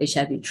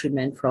HIV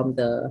treatment from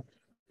the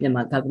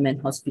Myanmar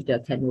government hospital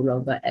can no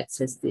longer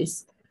access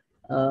this,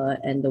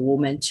 and the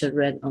women,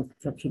 children are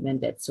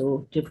documented.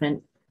 So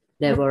different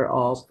level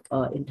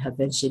of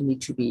intervention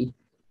need to be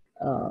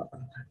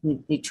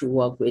need to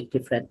work with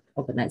different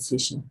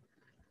organizations.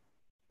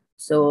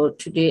 So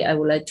today I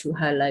would like to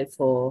highlight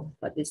for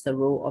what is the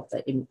role of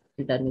the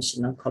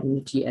international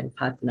community and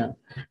partner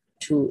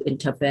to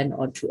intervene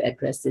or to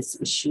address these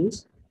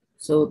issues.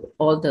 So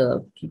all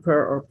the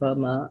people of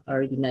Burma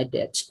are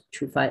united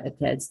to fight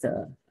against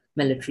the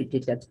military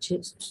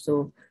dictatorship.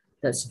 So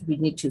thus we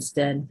need to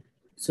stand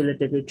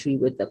solidarity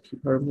with the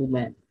people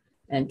movement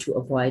and to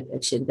avoid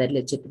action that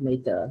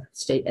legitimate the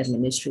state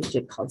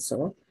administrative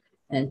council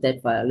and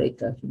that violate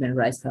the human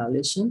rights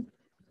violation.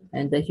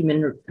 And the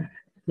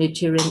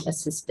humanitarian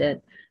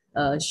assistance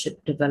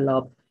should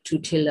develop to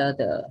tailor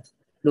the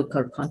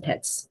local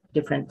context,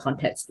 different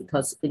contexts,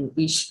 because in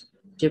each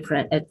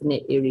different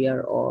ethnic area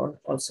or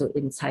also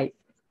inside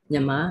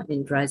Myanmar,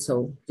 in dry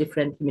zone,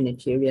 different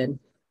humanitarian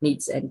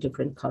needs and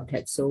different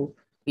contexts. So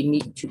we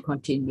need to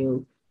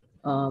continue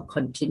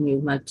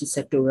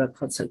multi-sectoral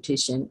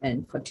consultation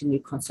and continue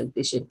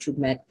consultation to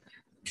meet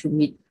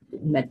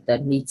the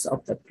needs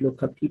of the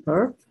local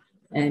people,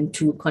 and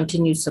to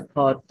continue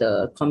support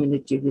the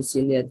community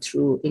resilience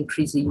through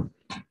increasing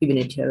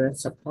humanitarian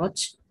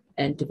support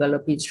and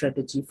developing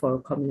strategy for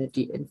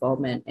community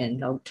involvement and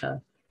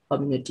long-term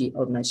community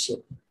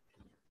ownership.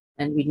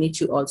 And we need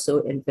to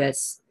also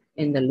invest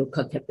in the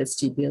local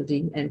capacity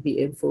building and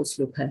reinforce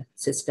local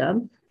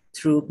system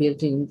through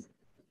building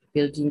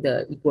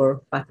the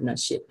equal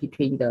partnership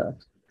between the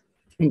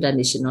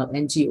international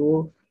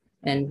NGO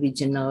and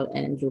regional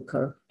and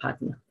local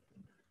partner.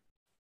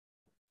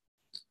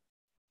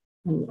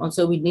 And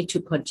also we need to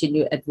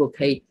continue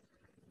advocate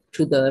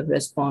to the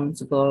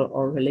responsible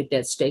or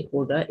related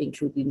stakeholder,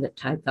 including the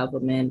Thai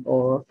government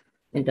or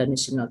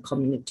international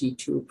community,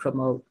 to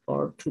promote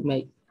or to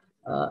make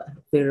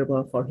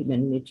available for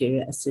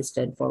humanitarian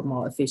assistance for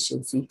more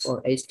efficiency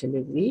for aid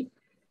delivery.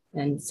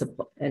 And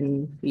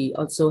we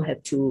also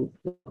have to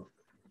work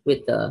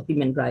with the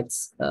human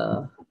rights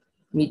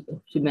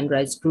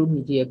group,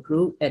 media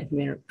group, and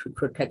to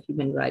protect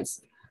human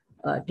rights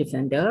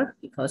defender,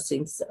 because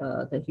since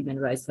the human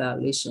rights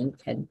violation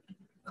can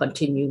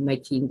continue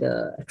making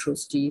the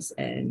atrocities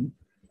and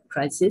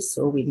crisis,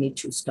 so we need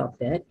to stop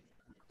that.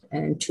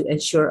 And to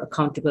ensure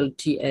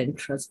accountability and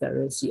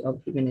transparency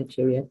of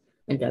humanitarian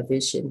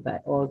intervention by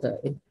all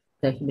the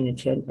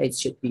humanitarian aid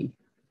should be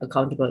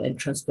accountable and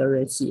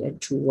transparency,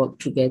 and to work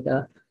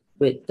together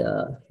with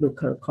the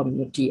local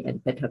community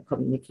and better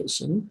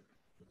communication.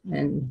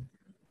 And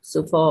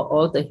so for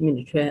all the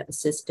humanitarian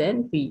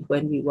assistance,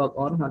 when we work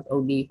on not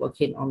only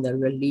working on the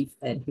relief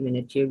and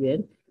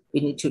humanitarian,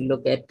 we need to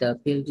look at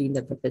building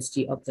the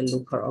capacity of the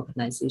local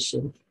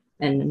organization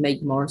and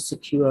make more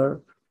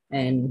secure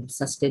and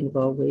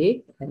sustainable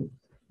way. And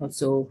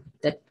also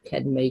that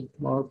can make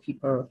more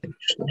people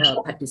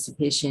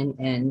participation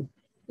and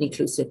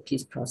inclusive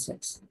peace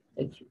process.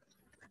 Thank you.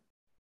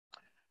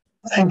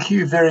 Thank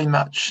you very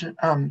much,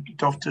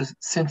 Dr.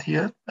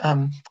 Cynthia.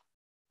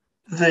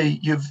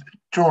 You've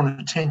drawn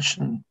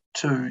attention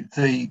to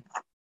the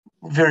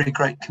very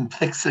great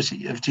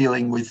complexity of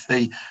dealing with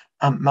the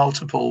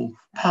multiple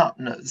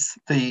partners,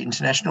 the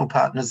international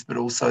partners, but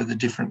also the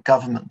different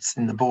governments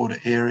in the border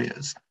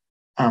areas.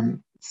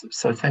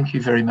 So thank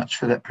you very much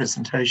for that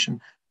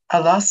presentation.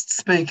 Our last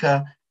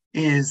speaker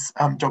is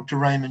Dr.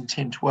 Raymond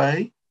Tint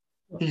Way.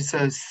 He's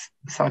a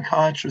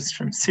psychiatrist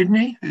from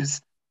Sydney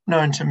who's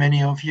known to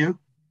many of you.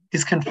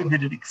 He's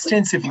contributed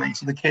extensively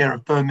to the care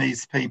of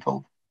Burmese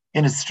people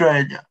in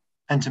Australia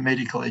and to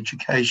medical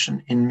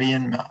education in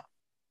Myanmar.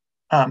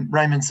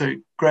 Raymond's a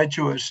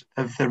graduate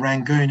of the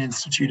Rangoon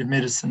Institute of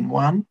Medicine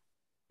 1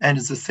 and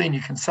is a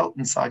senior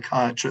consultant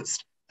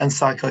psychiatrist and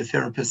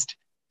psychotherapist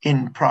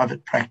in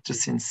private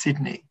practice in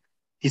Sydney.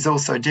 He's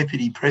also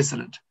deputy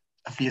president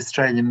of the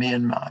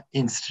Australia-Myanmar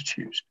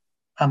Institute.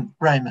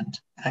 Raymond,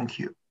 thank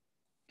you.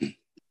 Okay,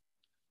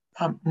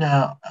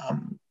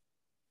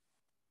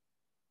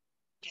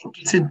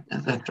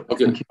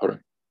 all right.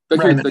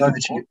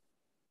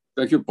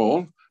 Thank you,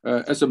 Paul.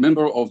 As a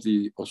member of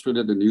the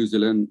Australia and New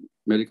Zealand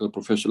Medical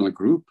Professional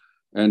Group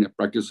and a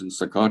practicing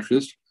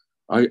psychiatrist,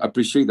 I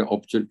appreciate the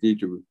opportunity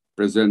to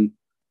present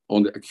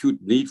on the acute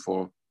need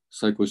for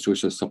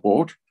psychosocial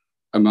support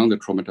among the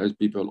traumatized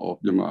people of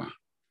Myanmar.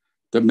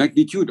 The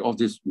magnitude of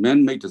this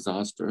man-made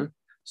disaster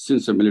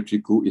since the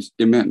military coup is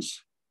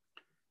immense.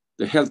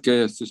 The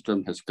healthcare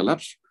system has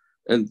collapsed,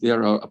 and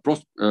there are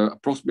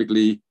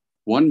approximately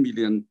 1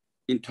 million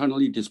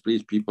internally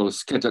displaced people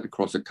scattered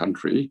across the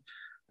country,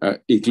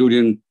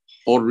 including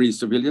ordinary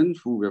civilians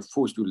who were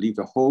forced to leave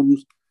their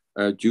homes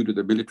due to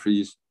the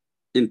military's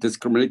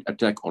indiscriminate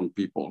attack on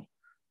people.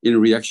 In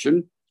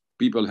reaction,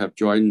 people have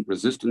joined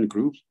resistant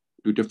groups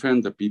to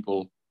defend the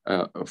people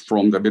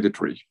from the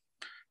military.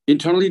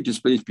 Internally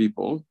displaced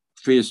people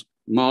face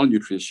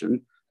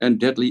malnutrition and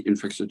deadly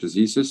infectious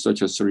diseases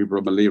such as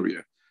cerebral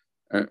malaria.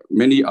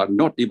 Many are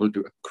not able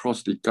to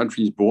cross the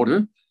country's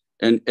border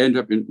and end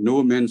up in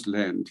no man's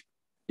land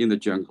in the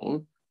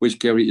jungle, which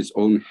carry its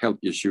own health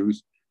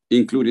issues,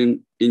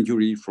 including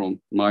injury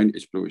from mine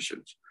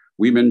explosions.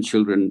 Women,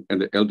 children,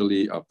 and the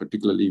elderly are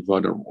particularly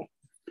vulnerable.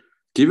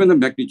 Given the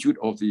magnitude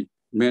of the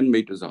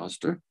man-made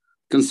disaster,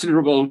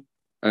 considerable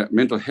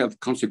mental health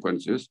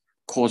consequences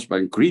caused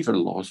by grief and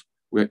loss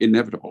were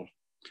inevitable.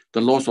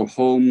 The loss of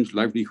homes,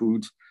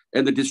 livelihoods,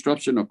 and the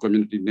disruption of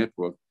community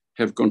network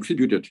have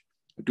contributed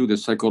to the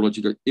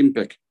psychological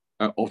impact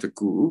of the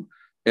coup,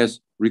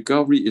 as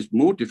recovery is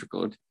more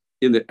difficult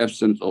in the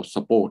absence of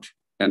support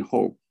and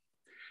hope.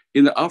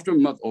 In the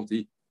aftermath of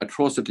the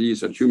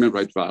atrocities and human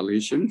rights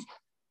violations,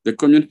 the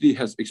community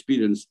has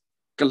experienced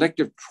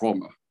collective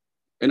trauma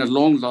and a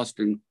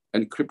long-lasting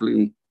and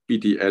crippling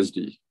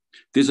PTSD.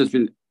 This has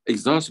been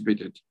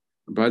exacerbated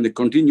by the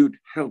continued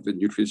health and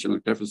nutritional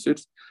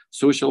deficits,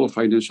 social,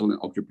 financial, and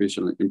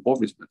occupational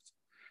impoverishment.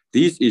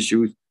 These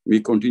issues may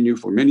continue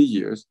for many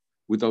years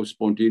without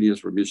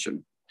spontaneous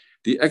remission.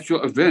 The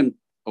actual event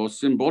or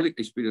symbolic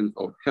experience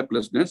of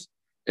helplessness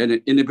and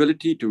an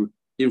inability to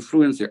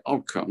influence the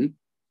outcome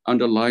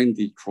underline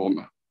the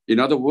trauma. In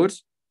other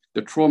words,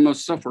 the trauma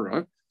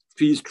sufferer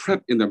feels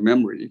trapped in the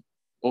memory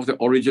of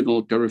the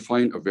original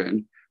terrifying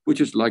event, which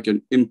is like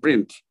an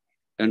imprint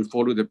and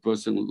follow the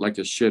person like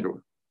a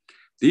shadow.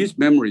 These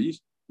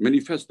memories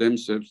manifest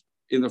themselves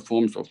in the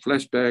forms of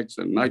flashbacks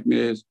and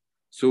nightmares,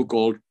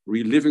 so-called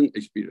reliving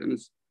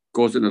experience,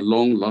 causing a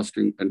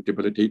long-lasting and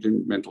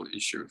debilitating mental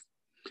issue.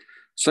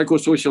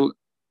 Psychosocial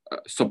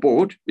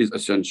support is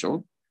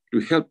essential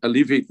to help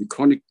alleviate the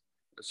chronic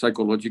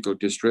psychological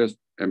distress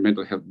and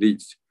mental health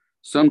needs.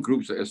 Some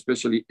groups are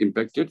especially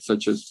impacted,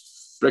 such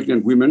as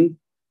pregnant women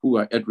who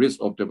are at risk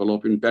of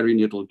developing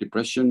perinatal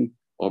depression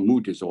or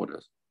mood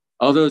disorders.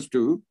 Others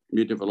too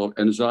may develop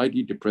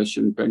anxiety,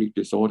 depression, panic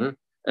disorder,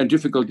 and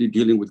difficulty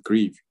dealing with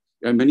grief,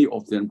 and many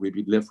of them will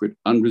be left with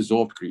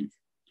unresolved grief.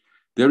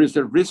 There is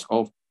a risk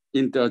of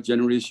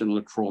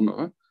intergenerational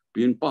trauma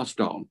being passed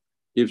down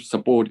if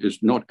support is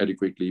not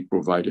adequately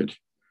provided.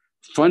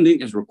 Funding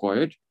is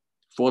required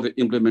for the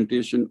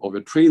implementation of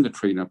a Train the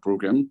Trainer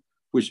program,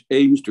 which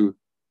aims to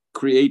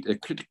create a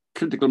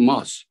critical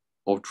mass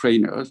of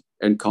trainers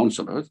and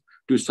counselors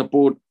to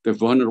support the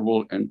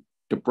vulnerable and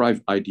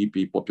deprived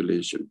IDP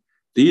population.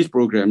 These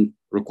programs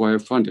require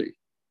funding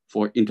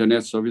for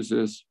internet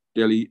services,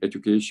 daily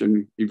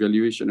education,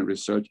 evaluation and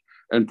research,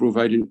 and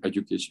providing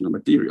educational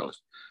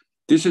materials.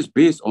 This is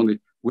based on the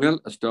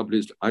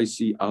well-established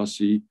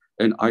ICRC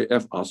and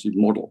IFRC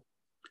model,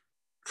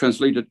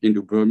 translated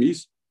into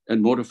Burmese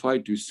and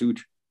modified to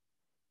suit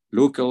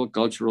local,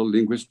 cultural,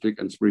 linguistic,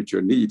 and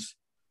spiritual needs,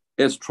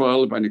 as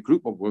trialed by a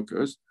group of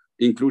workers,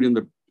 including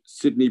the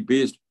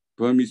Sydney-based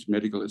Burmese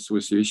Medical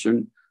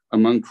Association,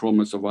 among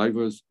trauma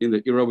survivors in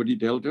the Irrawaddy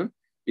Delta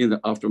in the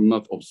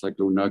aftermath of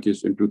Cyclone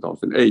Nargis in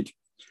 2008.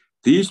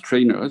 These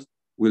trainers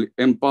will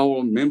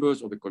empower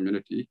members of the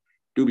community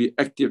to be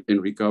active in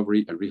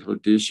recovery and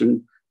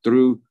rehabilitation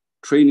through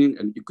training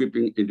and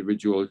equipping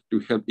individuals to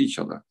help each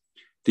other.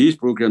 These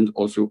programs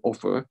also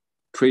offer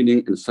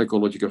training in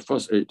psychological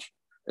first aid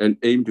and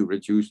aim to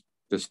reduce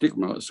the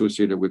stigma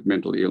associated with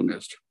mental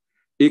illness.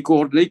 A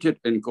coordinated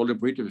and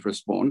collaborative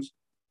response,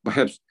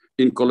 perhaps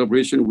in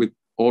collaboration with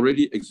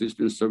already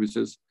existing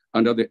services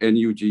under the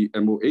NUG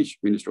MOH,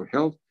 Ministry of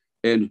Health,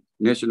 and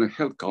National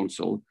Health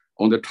Council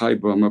on the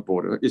Thai-Burma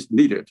border, is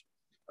needed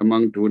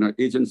among donor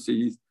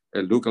agencies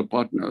and local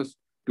partners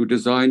to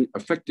design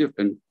effective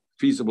and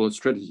feasible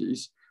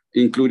strategies,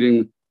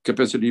 including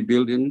capacity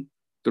building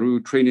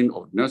through training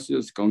of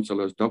nurses,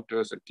 counselors,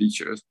 doctors, and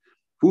teachers,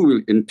 who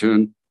will in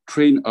turn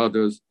train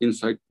others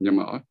inside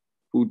Myanmar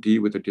who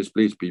deal with the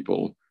displaced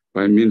people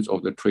by means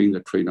of the Train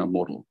the Trainer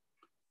model.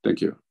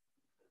 Thank you.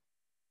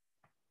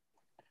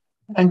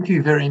 Thank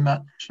you very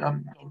much,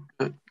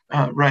 Dr.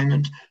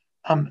 Raymond.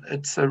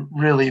 It's a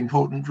really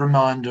important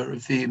reminder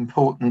of the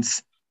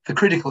importance, the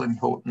critical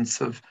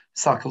importance of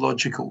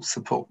psychological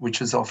support,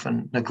 which is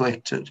often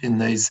neglected in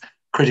these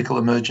critical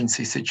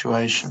emergency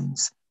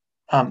situations.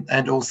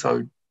 And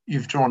also,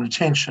 you've drawn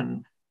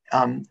attention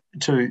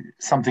to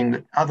something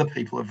that other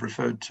people have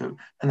referred to,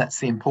 and that's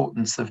the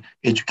importance of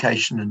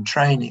education and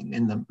training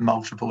in the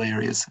multiple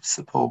areas of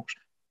support.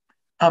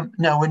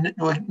 Now,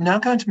 we're now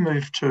going to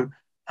move to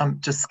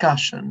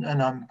discussion,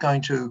 and I'm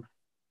going to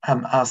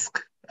ask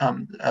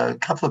a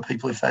couple of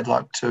people if they'd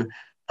like to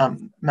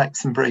make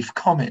some brief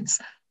comments.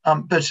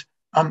 But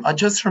I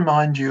just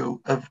remind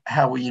you of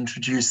how we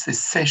introduced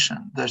this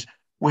session, that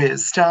we're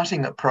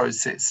starting a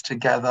process to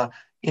gather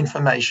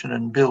information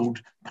and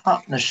build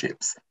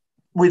partnerships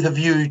with a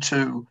view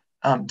to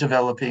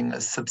developing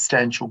a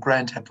substantial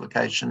grant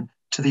application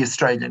to the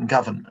Australian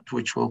government,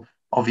 which will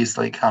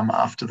obviously come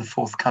after the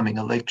forthcoming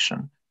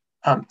election.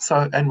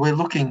 And we're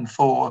looking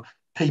for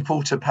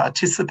people to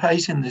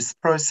participate in this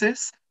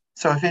process.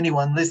 So if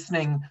anyone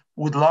listening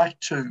would like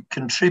to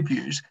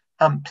contribute,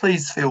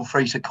 please feel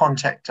free to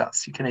contact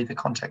us. You can either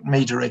contact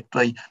me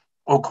directly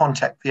or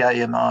contact the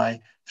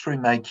AMI through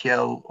Mae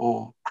Tao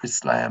or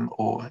Chris Lamb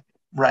or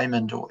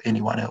Raymond or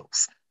anyone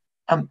else.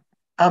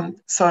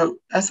 So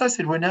as I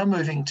said, we're now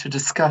moving to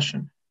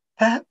discussion.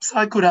 Perhaps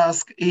I could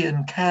ask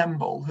Ian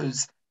Campbell,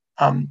 who's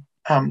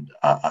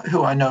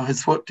who I know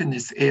has worked in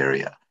this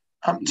area,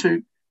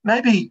 to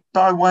maybe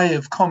by way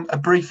of a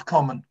brief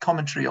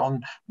commentary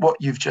on what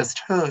you've just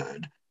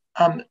heard,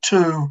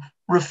 to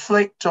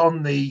reflect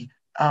on the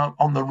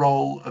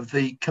role of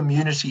the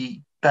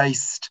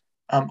community-based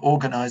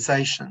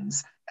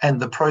organisations and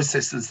the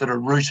processes that are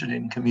rooted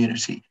in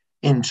community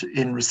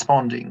in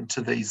responding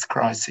to these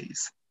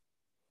crises.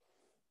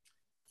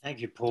 Thank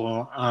you,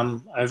 Paul.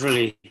 I've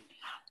really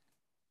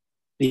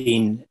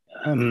been,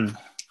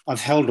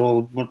 I've held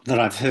all that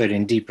I've heard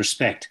in deep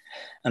respect,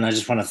 and I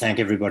just want to thank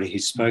everybody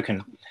who's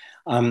spoken.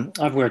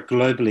 I've worked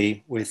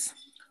globally with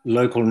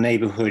local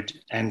neighbourhood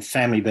and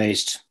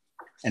family-based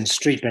and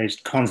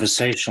street-based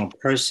conversational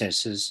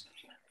processes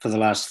for the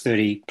last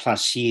 30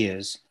 plus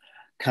years,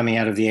 coming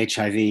out of the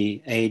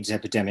HIV/AIDS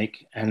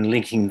epidemic and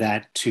linking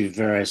that to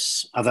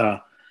various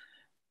other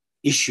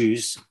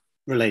issues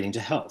relating to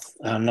health,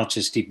 not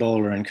just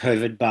Ebola and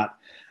COVID, but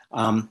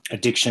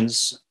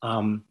addictions,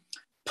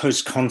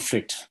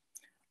 post-conflict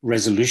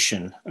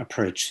resolution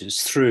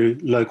approaches through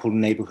local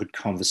neighbourhood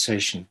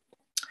conversation.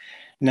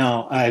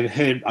 Now,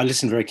 I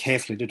listened very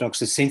carefully to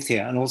Dr.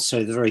 Cynthia and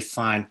also the very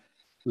fine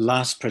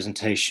last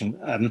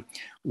presentation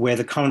where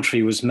the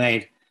commentary was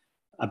made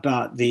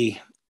about the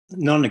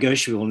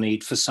non-negotiable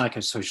need for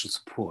psychosocial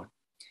support.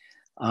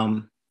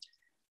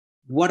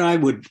 What I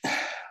would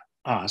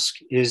ask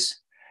is,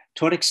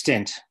 to what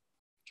extent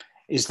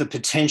is the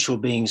potential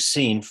being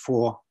seen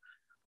for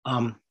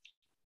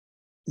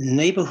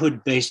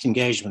neighbourhood-based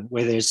engagement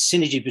where there's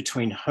synergy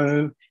between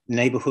home,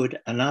 neighbourhood,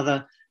 and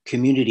other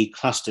community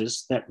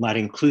clusters that might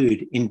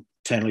include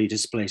internally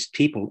displaced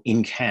people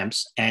in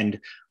camps and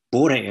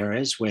border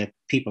areas where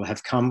people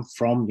have come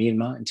from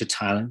Myanmar into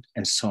Thailand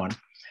and so on?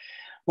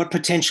 What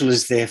potential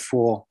is there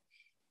for,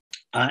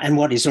 and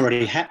what is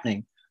already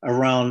happening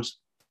around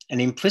an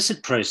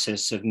implicit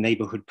process of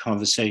neighbourhood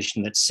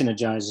conversation that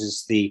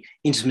synergizes the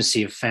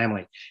intimacy of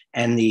family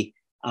and the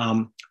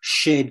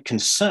shared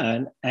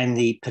concern and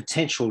the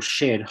potential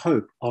shared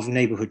hope of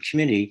neighbourhood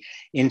community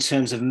in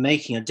terms of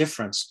making a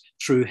difference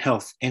through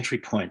health entry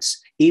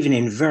points, even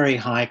in very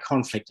high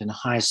conflict and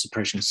high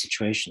suppression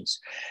situations.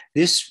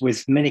 This,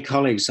 with many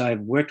colleagues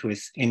I've worked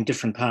with in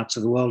different parts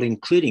of the world,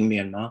 including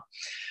Myanmar,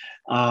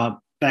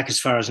 back as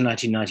far as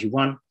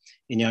 1991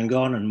 in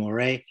Yangon and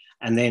Moree,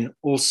 and then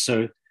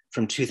also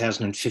from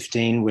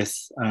 2015 with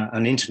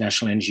an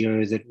international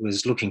NGO that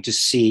was looking to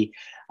see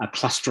a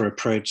cluster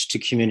approach to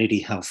community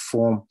health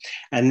form.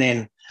 And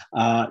then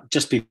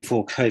just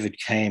before COVID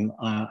came,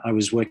 I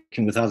was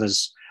working with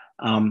others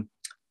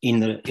in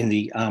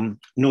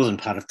the northern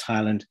part of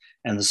Thailand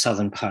and the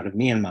southern part of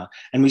Myanmar.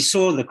 And we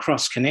saw the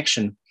cross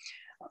connection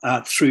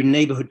through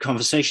neighbourhood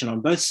conversation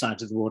on both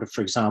sides of the water,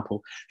 for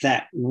example,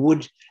 that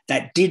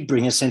did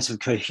bring a sense of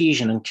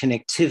cohesion and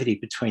connectivity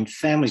between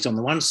families on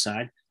the one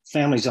side,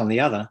 families on the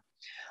other,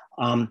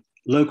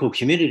 local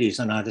communities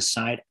on either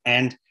side,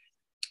 and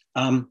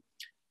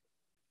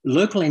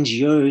local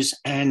NGOs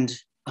and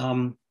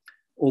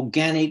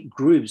organic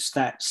groups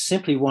that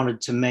simply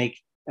wanted to make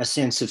a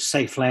sense of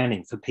safe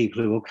landing for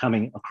people who were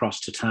coming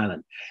across to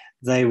Thailand.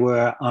 They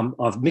were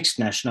of mixed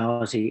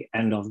nationality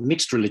and of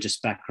mixed religious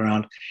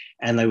background,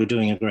 and they were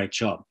doing a great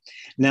job.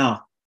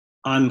 Now,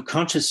 I'm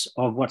conscious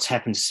of what's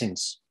happened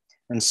since.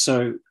 And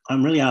so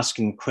I'm really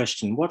asking the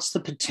question, what's the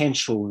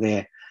potential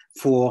there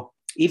for,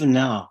 even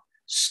now,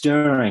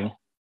 stirring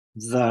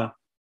the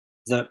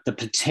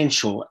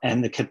potential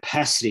and the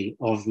capacity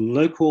of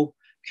local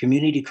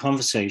community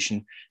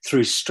conversation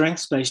through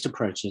strengths-based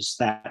approaches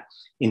that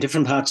in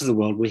different parts of the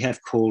world we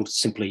have called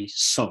simply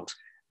SALT.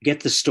 Get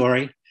the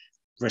story,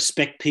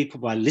 respect people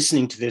by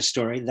listening to their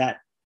story. That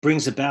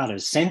brings about a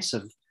sense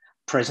of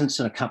presence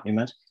and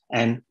accompaniment,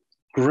 and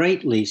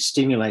greatly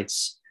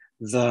stimulates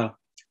the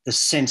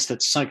sense that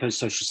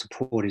psychosocial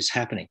support is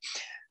happening.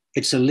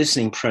 It's a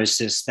listening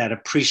process that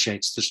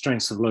appreciates the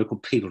strengths of local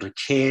people to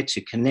care,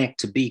 to connect,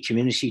 to be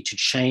community, to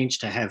change,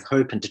 to have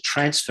hope, and to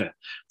transfer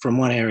from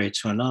one area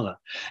to another.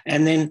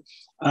 And then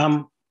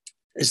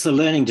it's the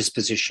learning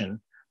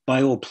disposition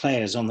by all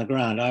players on the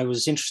ground. I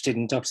was interested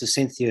in Dr.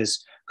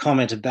 Cynthia's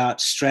comment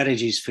about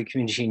strategies for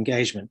community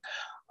engagement.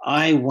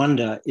 I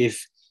wonder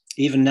if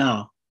even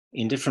now,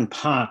 in different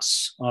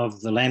parts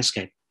of the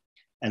landscape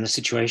and the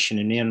situation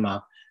in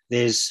Myanmar,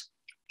 there's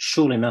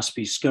surely must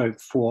be scope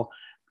for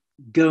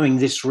going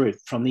this route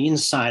from the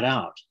inside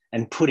out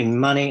and putting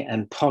money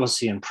and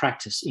policy and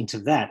practice into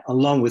that,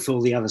 along with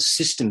all the other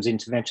systems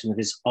intervention that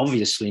is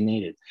obviously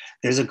needed.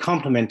 There's a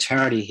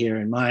complementarity here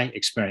in my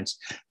experience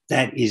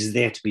that is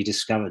there to be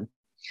discovered.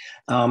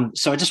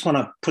 So I just want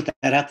to put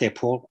that out there,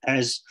 Paul,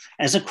 as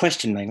a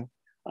questioning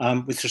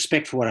with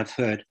respect for what I've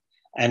heard,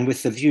 and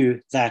with the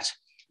view that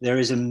there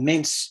is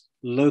immense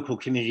local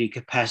community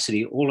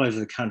capacity all over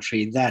the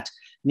country that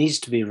needs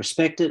to be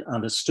respected,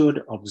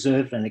 understood,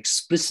 observed, and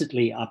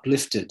explicitly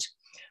uplifted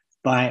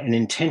by an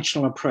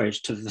intentional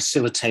approach to the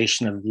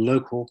facilitation of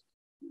local,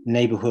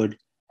 neighborhood,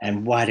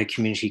 and wider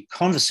community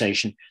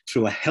conversation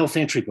through a health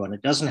entry point.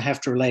 It doesn't have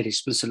to relate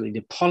explicitly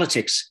to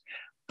politics,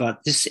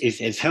 but this,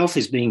 if health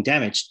is being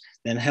damaged,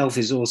 then health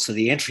is also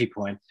the entry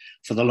point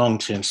for the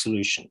long-term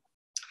solution.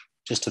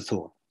 Just a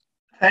thought.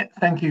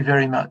 Thank you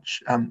very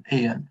much,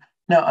 Ian.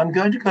 Now, I'm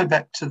going to go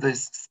back to the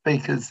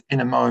speakers in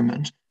a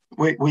moment.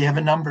 We have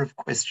a number of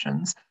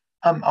questions.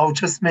 I'll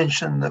just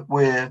mention that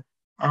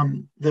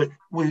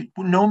we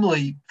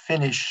normally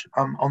finish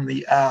on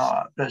the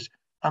hour, but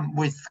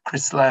with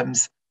Chris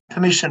Lamb's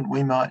permission,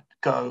 we might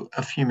go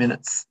a few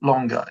minutes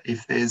longer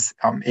if there's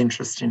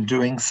interest in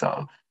doing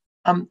so.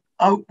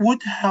 I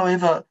would,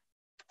 however,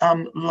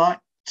 like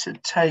to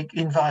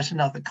invite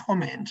another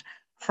comment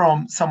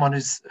from someone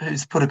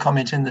who's put a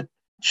comment in the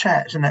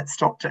chat, and that's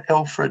Dr.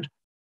 Alfred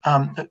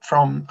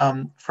from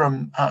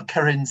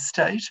Kayin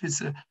State,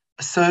 who's a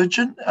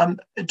surgeon.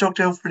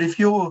 Dr. Alfred, if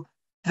you're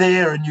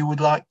there and you would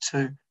like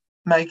to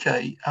make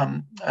a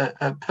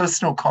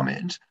personal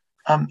comment,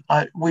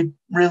 we'd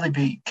really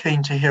be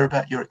keen to hear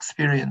about your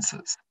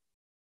experiences.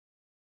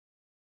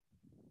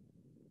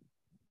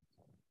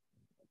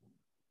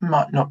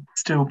 Might not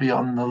still be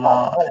on the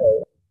line.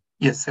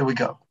 Yes, there we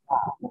go.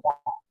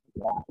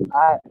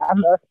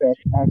 I'm Alfred,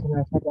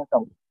 general surgeon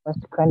from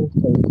Kayin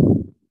State.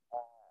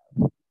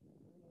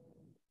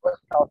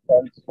 Most of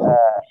them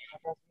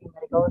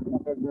medical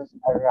centers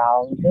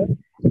around the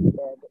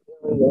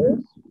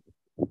areas,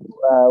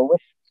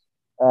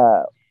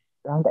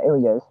 around the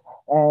areas,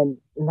 and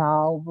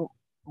now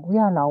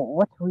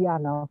what we are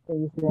now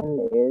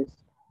facing is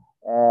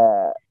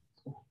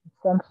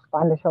some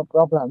financial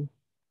problem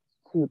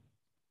to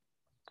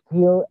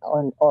deal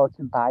on or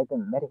to buy the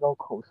medical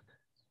cost,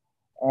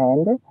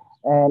 and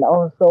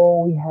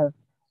also we have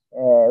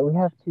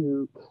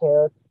to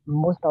care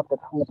most of the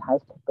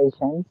traumatized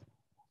patients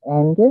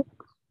and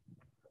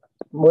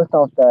most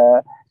of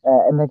the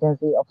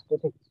emergency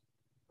obstetric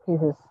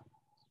cases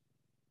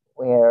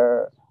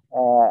where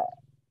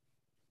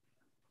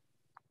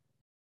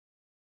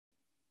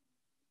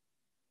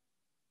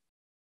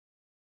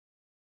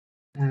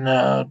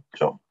No,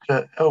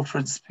 Dr.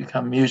 Alfred's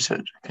become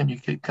muted. Can you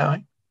keep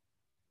going?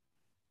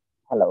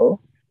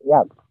 Hello.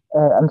 Yeah.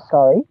 I'm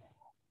sorry.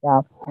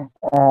 Yeah.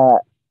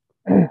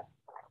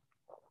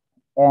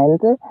 And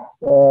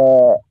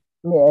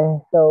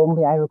so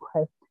may I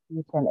request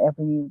each and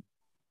every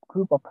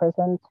group of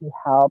persons to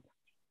help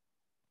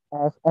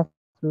as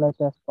much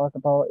as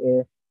possible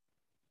if,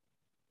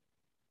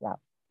 yeah.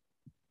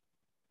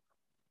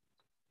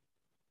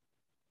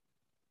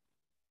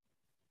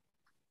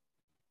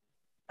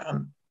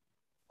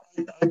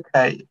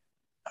 Okay.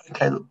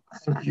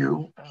 Thank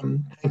you.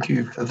 Thank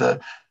you for the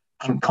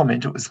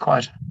comment. It was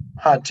quite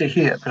hard to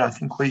hear, but I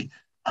think we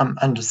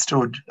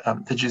understood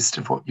the gist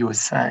of what you were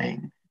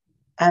saying.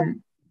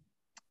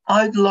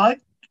 I'd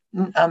like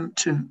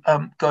to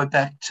go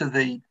back to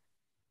the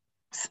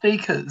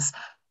speakers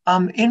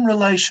in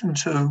relation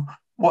to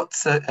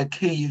what's a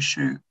key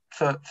issue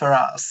for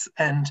us,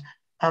 and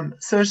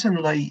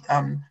certainly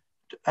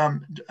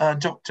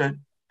Dr.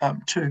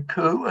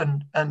 Post-coup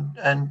and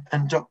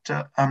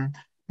Dr.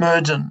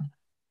 Merdin,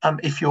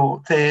 if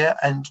you're there,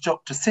 and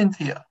Dr.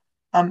 Cynthia.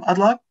 I'd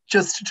like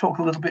just to talk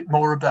a little bit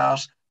more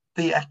about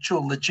the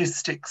actual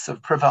logistics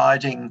of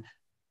providing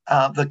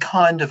the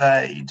kind of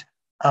aid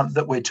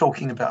that we're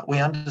talking about. We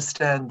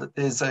understand that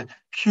there's a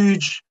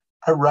huge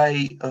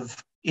array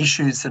of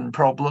issues and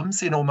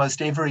problems in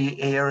almost every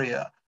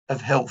area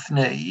of health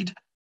need,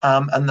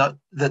 and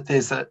that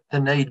there's a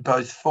need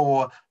both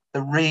for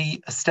the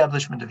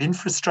re-establishment of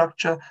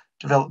infrastructure,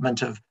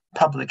 development of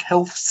public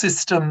health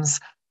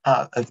systems,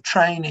 of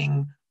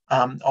training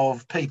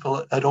of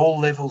people at all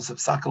levels of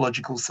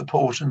psychological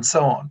support and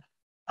so on.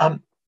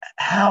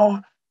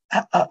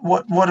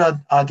 What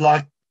I'd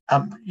like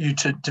you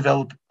to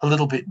develop a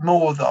little bit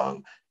more,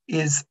 though,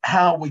 is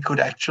how we could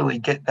actually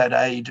get that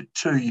aid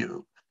to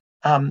you.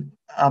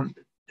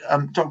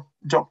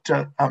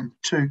 Dr.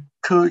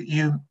 Kyaw,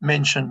 you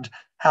mentioned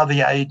how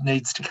the aid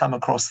needs to come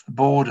across the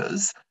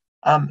borders.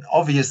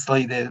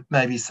 Obviously, there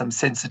may be some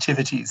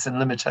sensitivities and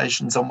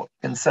limitations on what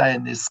we can say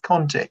in this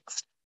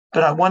context,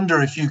 but I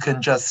wonder if you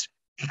can just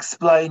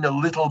explain a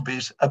little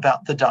bit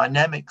about the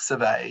dynamics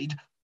of aid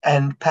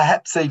and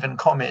perhaps even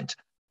comment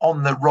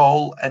on the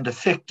role and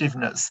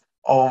effectiveness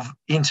of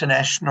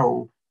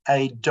international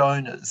aid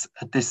donors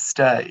at this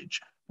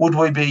stage. Would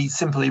we be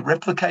simply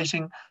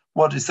replicating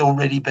what is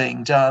already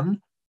being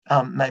done,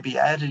 maybe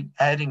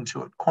adding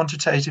to it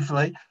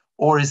quantitatively,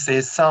 or is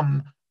there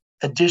some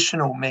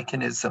additional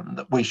mechanism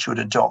that we should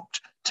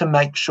adopt to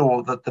make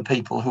sure that the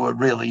people who are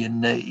really in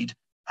need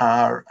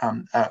are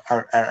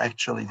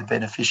actually the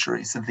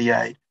beneficiaries of the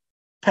aid?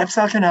 Perhaps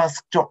I can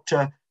ask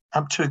Dr.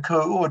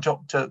 Kyaw or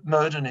Dr.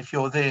 Merdin, if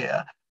you're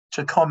there,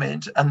 to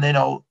comment, and then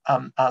I'll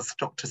ask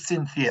Dr.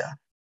 Cynthia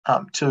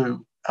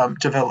to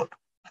develop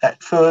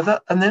that further,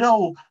 and then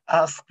I'll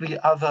ask the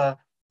other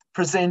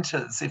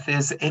presenters if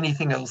there's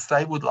anything else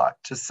they would like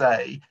to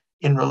say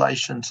in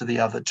relation to the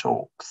other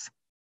talks.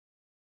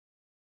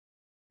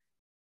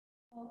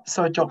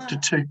 So, Dr.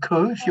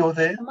 Kyaw, if you're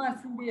there.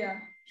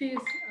 Cynthia, please,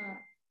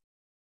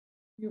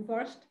 you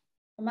first.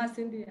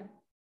 Cynthia.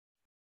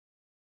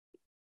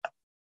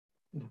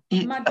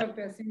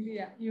 Dr.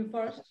 Cynthia, you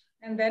first,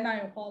 and then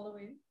I will follow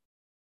it.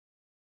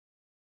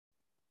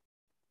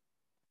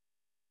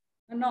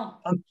 No,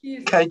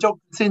 please. Okay, Dr.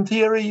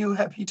 Cynthia, are you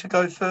happy to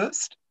go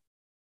first?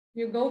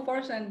 You go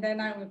first, and then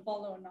I will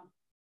follow now.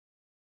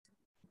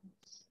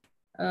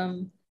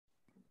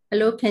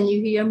 Hello, can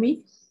you hear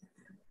me?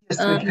 Yes,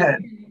 we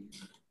can.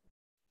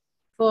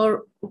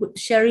 For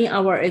sharing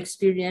our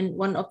experience,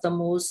 one of the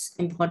most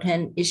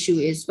important issue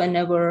is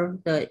whenever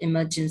the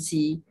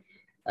emergency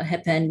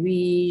happen,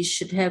 we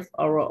should have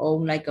our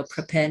own like a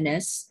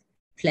preparedness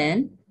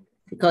plan,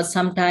 because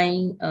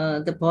sometimes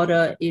the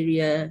border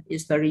area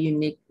is very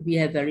unique. We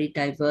have very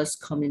diverse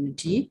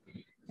community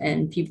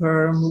and people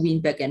are moving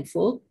back and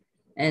forth,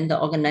 and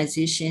the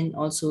organization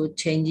also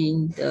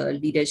changing the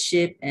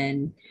leadership,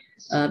 and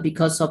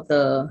because of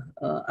the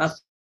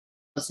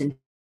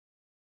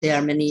there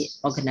are many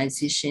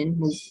organizations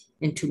move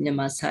into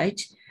Myanmar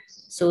side.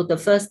 So the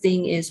first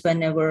thing is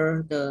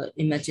whenever the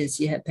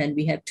emergency happen,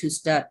 we have to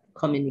start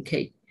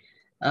communicate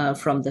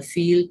from the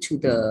field to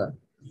the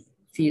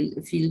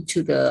field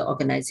to the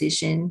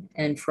organization,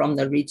 and from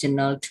the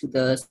regional to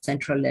the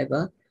central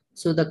level.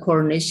 So the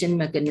coordination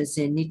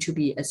mechanism need to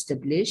be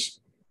established,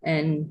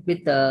 and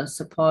with the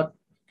support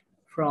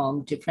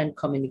from different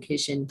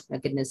communication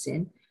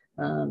mechanism,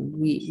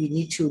 we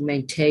need to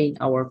maintain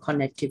our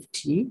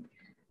connectivity.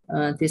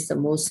 This is the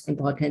most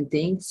important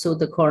thing. So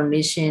the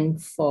coordination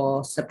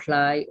for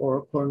supply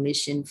or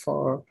coordination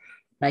for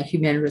like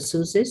human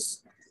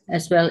resources,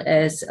 as well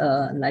as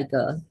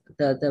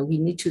we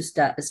need to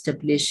start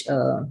establish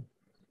the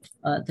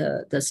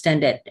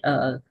standard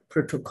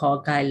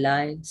protocol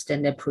guideline,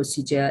 standard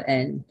procedure,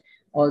 and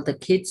all the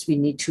kits we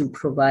need to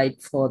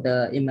provide for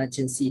the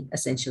emergency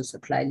essential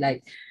supply.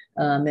 Like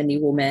many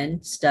women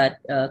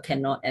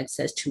cannot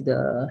access to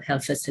the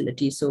health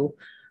facility, so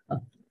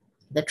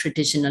the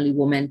traditionally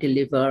women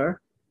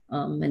deliver.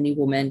 Many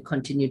women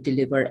continue to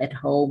deliver at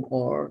home,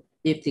 or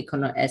if they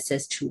cannot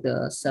access to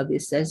the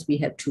services, we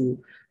have to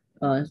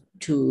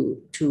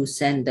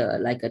send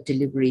like a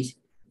delivery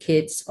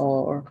kits,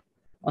 or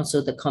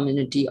also the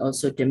community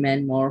also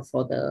demand more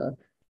for the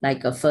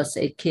like a first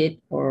aid kit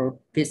or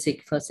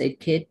basic first aid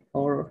kit,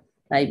 or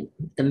like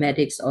the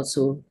medics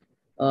also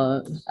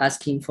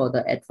asking for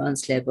the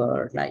advanced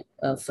level like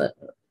for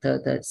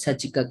the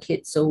surgical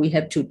kit. So we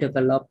have to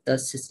develop the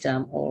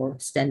system or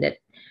standard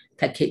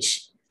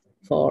package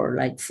for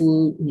like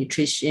food,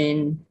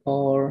 nutrition,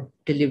 or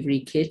delivery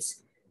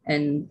kits,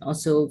 and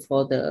also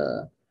for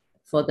the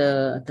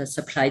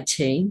supply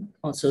chain.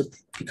 Also,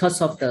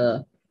 because of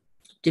the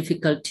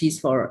difficulties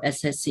for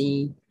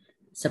accessing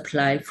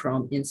supply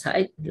from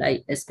inside,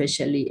 like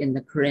especially in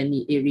the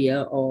Karenni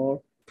area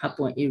or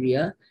Papuan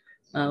area,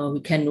 we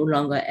can no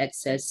longer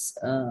access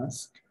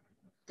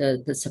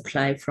the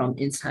supply from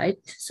inside.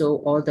 So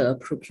all the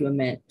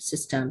procurement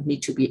system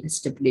need to be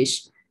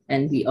established,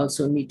 and we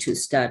also need to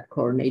start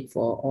coordinate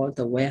for all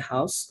the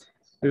warehouse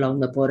along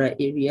the border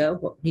area.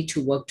 We need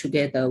to work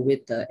together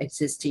with the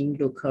existing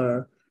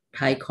local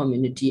Thai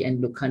community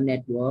and local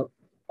network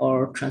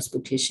or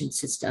transportation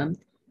system,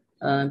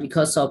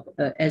 because of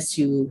as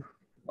you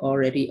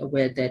already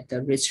aware that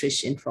the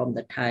restriction from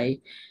the Thai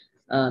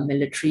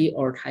military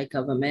or Thai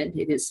government,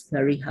 it is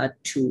very hard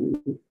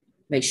to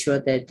make sure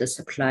that the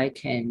supply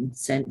can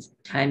send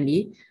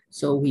timely.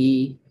 So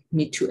we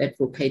need to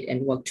advocate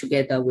and work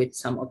together with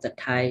some of the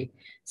Thai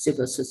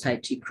civil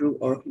society group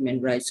or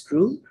human rights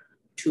group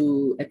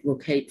to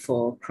advocate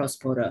for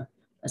cross-border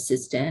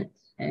assistance.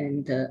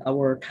 And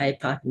our Thai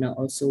partner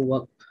also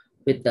work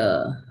with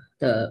the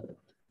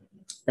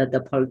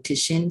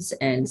politicians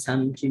and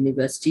some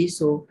universities.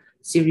 So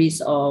series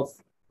of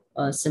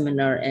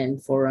seminar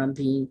and forum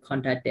being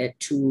conducted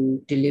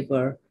to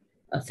deliver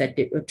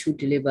effective to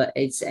deliver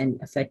aids and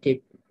effective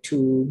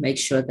to make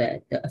sure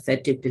that the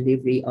effective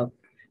delivery of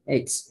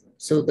aids.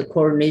 So the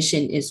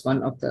coordination is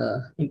one of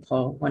the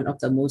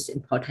most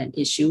important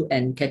issue,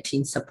 and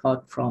getting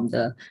support from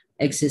the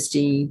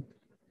existing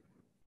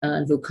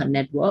local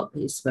network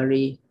is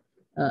very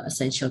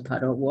essential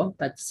part of work.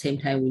 But at the same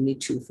time, we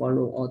need to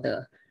follow all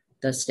the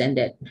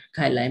standard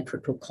guideline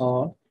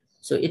protocol.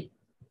 So it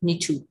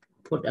needs to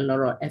put a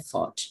lot of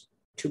effort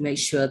to make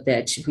sure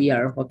that we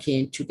are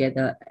working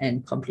together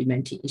and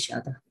complementing each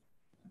other.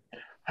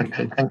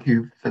 Okay, thank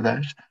you for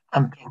that.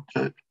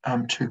 Dr.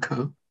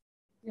 Tuku.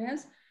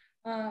 Yes.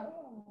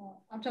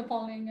 After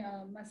following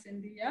Ms.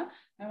 India,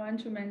 I want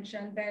to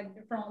mention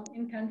that from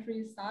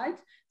in-country side,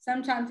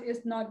 sometimes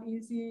it's not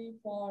easy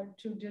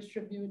to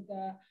distribute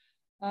the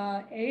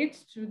aid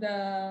to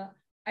the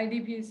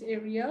IDPs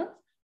area,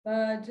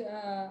 but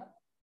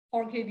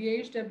for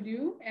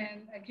KDHW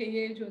and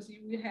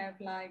KHOC, we have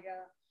like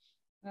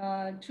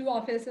 2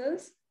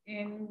 offices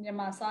in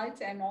Myanmar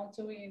side and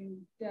also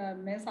in the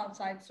Mae Tao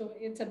side. So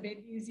it's a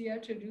bit easier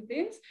to do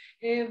things.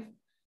 If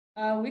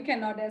we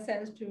cannot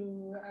access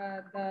to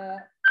the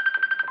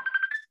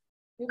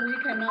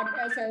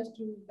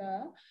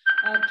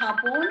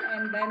Thapon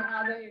and then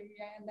other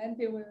area, and then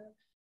they will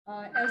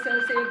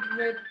access it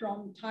with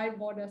from Thai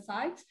border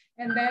sites.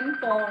 And then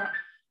for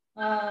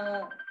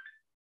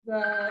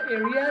the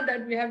area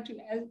that we have to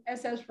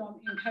access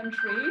from in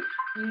country,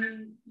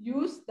 we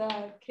use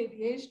the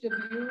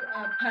KDHW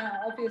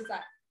office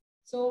site.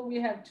 So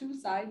we have 2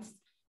 sites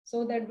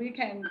so that we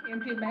can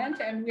implement,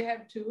 and we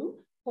have to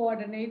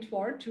coordinate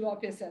for 2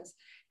 offices.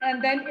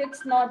 And then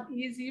it's not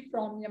easy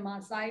from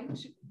Myanmar side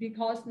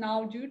because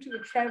now due to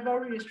travel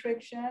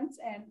restrictions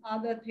and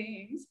other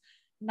things,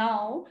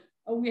 now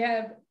we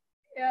have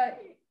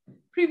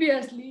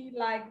previously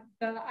like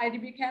the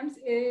IDP camps,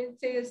 it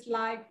is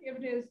like if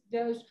it is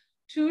just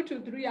 2 to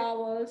 3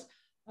 hours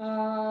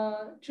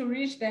to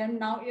reach them,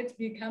 now it's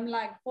become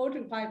like 4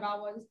 to 5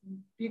 hours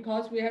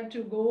because we have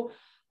to go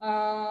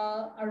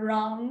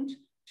around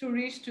to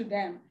reach to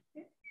them.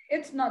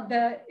 It's not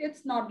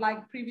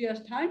like previous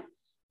time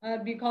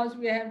because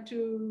we have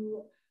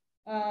to,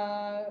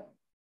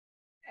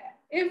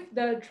 if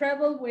the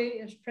travel way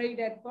is straight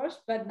at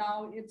first, but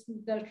now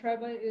the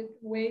travel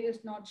way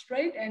is not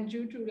straight, and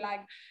due to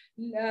like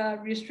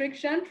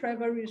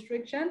travel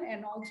restriction,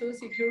 and also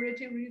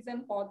security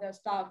reason for the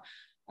staff,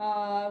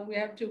 we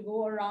have to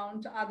go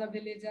around to other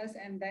villages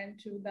and then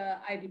to the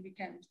IDP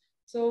camps.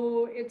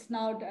 So it's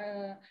now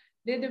a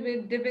little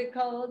bit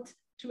difficult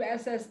to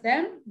assess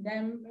them.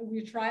 Then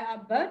we try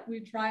our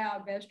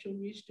best to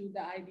reach to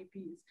the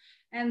IDPs.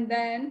 And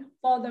then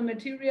for the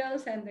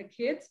materials and the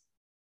kits,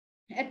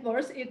 at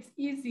first it's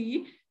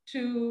easy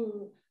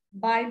to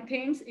buy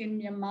things in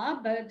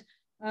Myanmar, but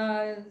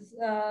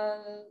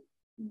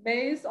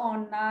based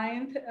on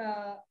 9th,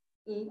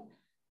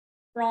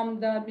 from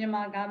the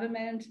Myanmar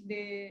government,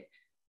 they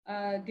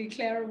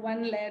declare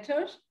 1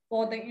 letter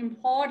for the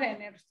import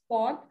and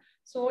export.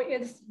 So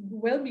it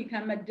will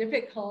become a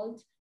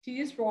difficult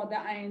for the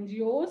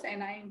INGOs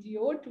and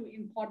INGO to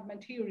import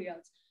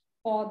materials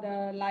for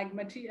the like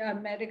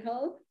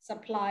medical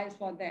supplies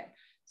for that.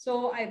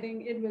 So I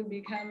think it will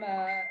become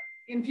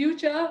in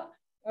future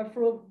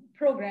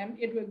program,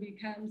 it will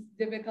become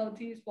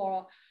difficulties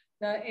for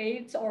the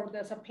aids or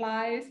the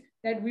supplies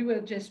that we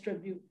will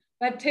distribute.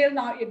 But till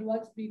now it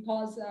works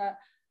because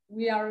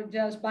we are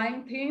just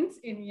buying things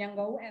in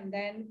Yangon and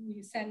then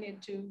we send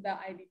it to the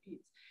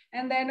IDPs.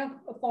 And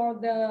then for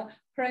the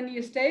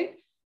Kayin State,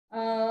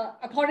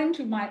 according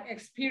to my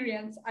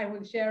experience, I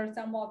will share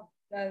some of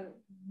the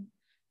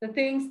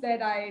things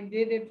that I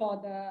did it for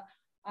the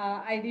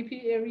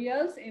IDP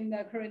areas in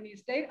the Kayin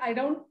State. I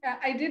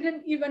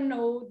didn't even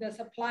know the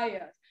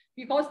suppliers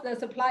because the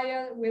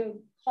supplier will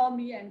call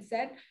me and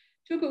said,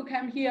 Tuku,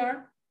 come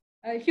here.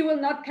 He will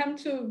not come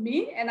to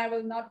me and I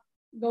will not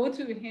go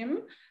to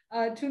him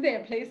to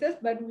their places,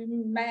 but we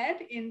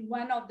met in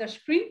one of the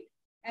street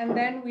and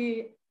then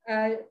we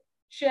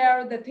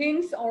share the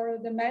things or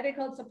the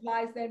medical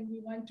supplies that we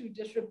want to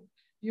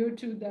distribute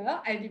to the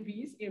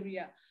IDPs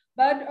area.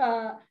 But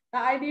the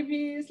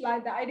IDPs,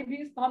 like the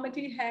IDPs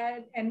committee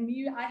head and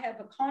me, I have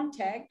a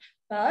contact,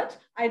 but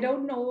I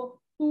don't know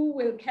who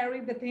will carry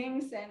the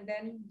things. And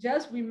then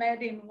just we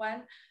met in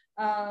one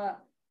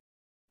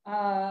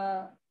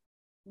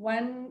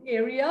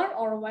area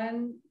or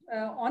one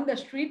on the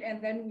street, and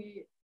then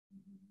we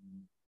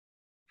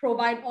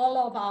provide all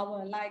of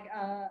our like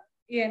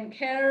in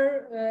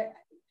care,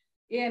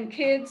 in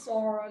kids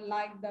or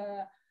like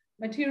the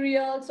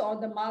materials or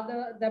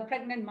the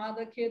pregnant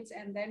mother kits,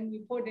 and then we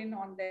put in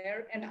on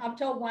there. And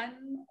after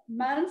 1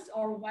 month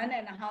or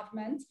 1.5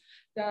 months,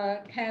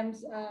 the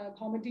camps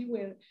committee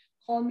will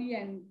call me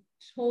and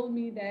told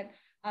me that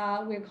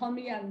will call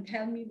me and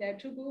tell me that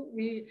Tuku,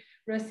 we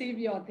receive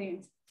your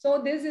things. So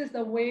this is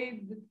the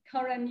way that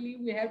currently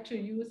we have to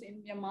use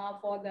in Myanmar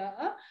for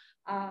the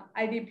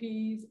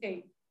IDPs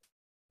aid.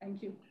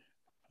 Thank you.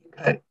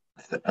 Okay,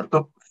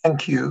 look,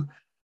 thank you.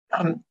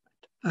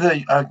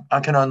 I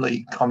can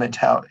only comment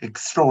how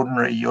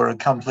extraordinary your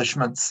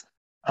accomplishments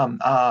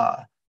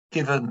are,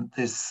 given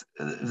this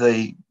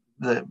the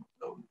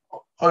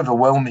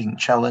overwhelming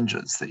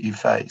challenges that you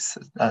face.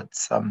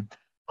 That's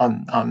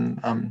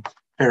I'm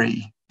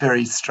very,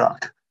 very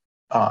struck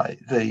by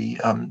the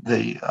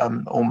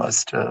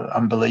almost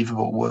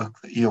unbelievable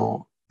work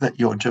that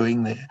you're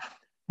doing there.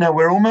 Now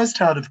we're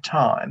almost out of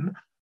time,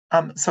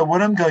 so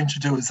what I'm going to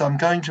do is I'm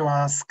going to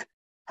ask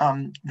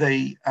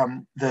the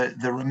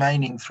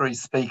remaining three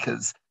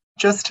speakers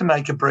just to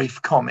make a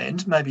brief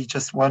comment, maybe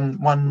just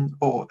one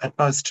or at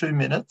most 2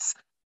 minutes,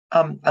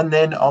 and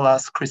then I'll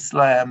ask Chris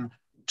Lamb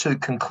to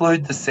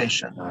conclude the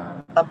session.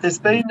 There's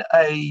been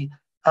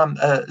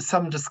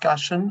some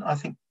discussion, I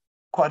think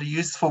quite a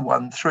useful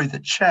one, through the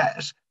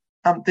chat.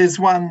 There's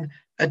one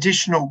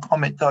additional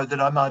comment, though,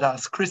 that I might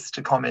ask Chris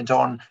to comment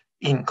on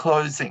in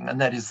closing, and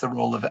that is the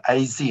role of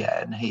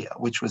ASEAN here,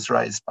 which was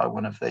raised by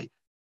one of the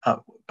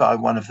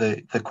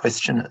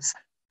questioners.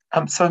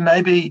 So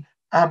maybe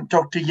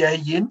Dr. Ye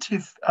Yint,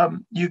 if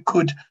you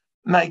could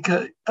make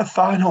a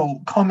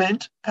final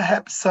comment,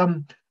 perhaps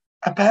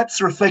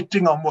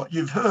reflecting on what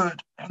you've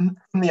heard from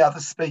the other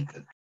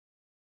speakers.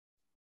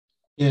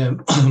 Yeah,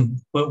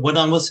 when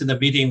I was in the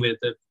meeting with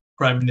the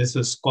Prime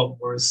Minister Scott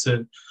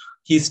Morrison,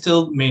 he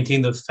still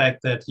maintained the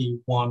fact that he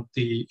wants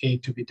the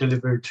aid to be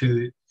delivered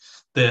to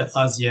the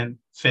ASEAN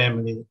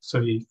family,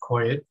 so he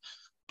called it.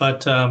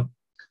 But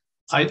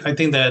I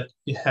think that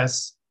it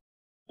has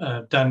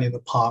done in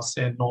the past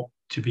and not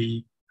to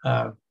be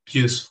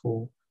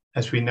useful,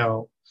 as we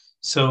know.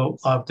 So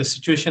the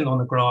situation on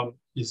the ground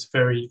is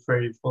very,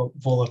 very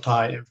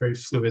volatile and very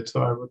fluid.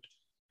 So I would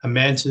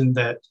imagine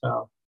that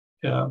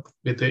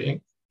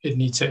it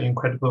needs an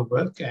incredible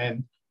work,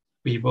 and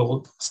we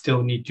will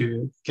still need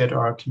to get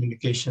our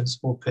communications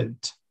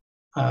opened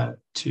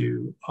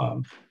to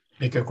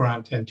make a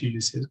grant and to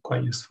use it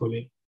quite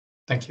usefully.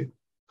 Thank you.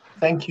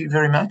 Thank you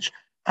very much.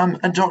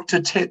 And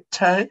Dr. Thet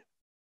Htay.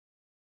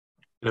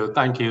 Hello,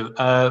 thank you.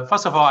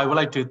 First of all, I would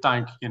like to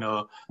thank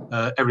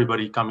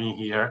everybody coming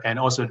here, and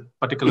also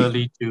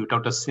particularly to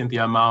Dr.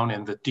 Cynthia Maung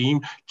and the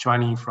team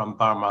joining from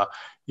Burma.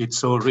 It's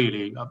so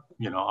really,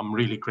 I'm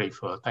really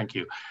grateful. Thank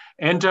you.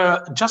 And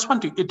just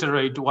want to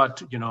iterate what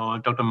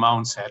Dr.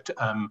 Maung said.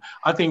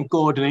 I think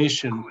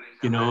coordination,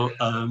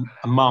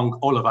 among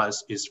all of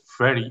us is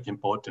very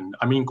important.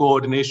 I mean,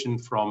 coordination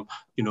from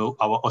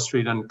our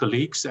Australian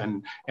colleagues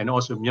and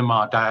also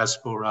Myanmar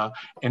diaspora,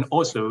 and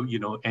also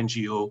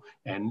NGO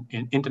and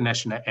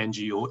international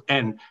NGO,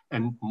 and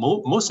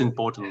most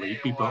importantly,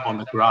 people on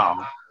the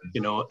ground.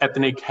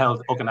 Ethnic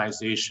health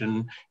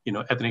organization,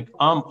 ethnic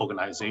arm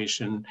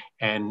organization,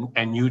 and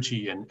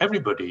UG and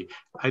everybody.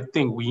 I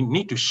think we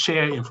need to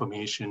share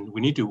information.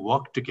 We need to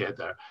work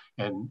together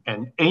and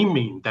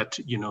aiming that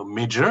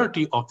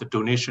majority of the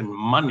donation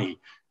money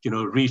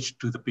reach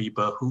to the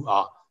people who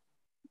are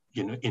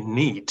in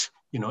need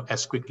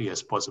as quickly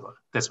as possible.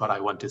 That's what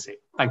I want to say.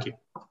 Thank you.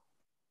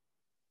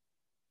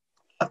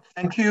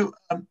 Thank you,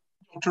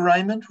 Dr.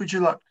 Raymond. Would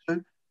you like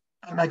to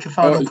make a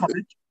final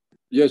comment?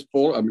 Yes,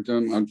 Paul, on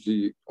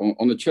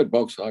the chat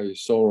box, I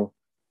saw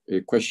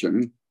a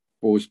question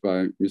posed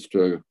by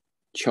Mr.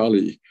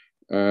 Charlie,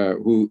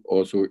 who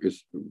also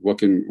is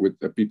working with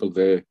the people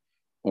there,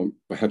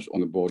 perhaps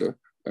on the border,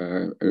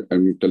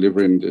 and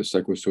delivering the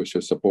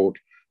psychosocial support.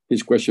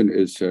 His question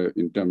is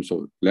in terms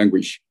of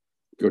language.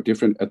 Got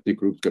different ethnic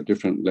groups, got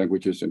different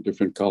languages and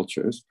different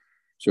cultures.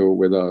 So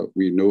whether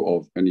we know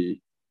of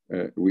any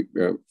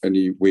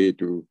way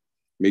to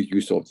make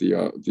use of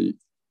the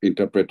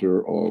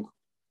interpreter or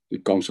the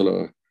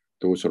counselor,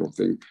 those sort of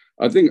things.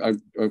 I think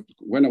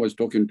when I was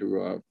talking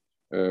to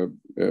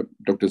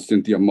Dr.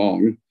 Cynthia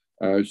Maung,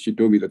 she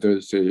told me that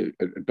there's a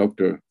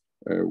doctor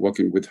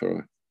working with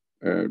her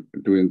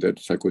doing that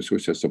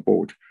psychosocial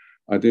support.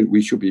 I think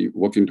we should be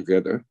working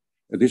together.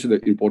 This is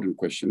an important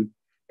question.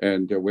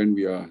 And when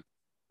we are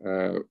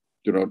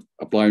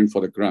applying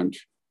for the grant,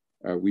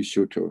 we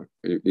should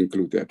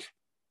include that,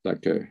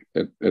 like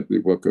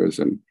ethnic workers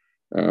and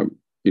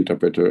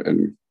interpreter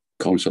and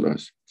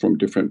counselors from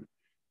different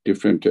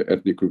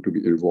ethnic group to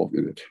be involved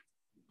in it.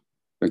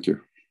 Thank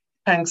you.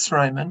 Thanks,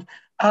 Raymond.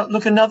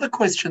 Look, another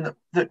question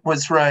that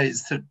was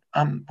raised that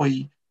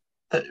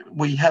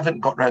we haven't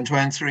got around to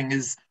answering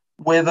is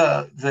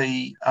whether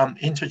the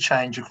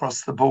interchange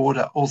across the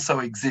border also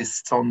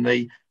exists on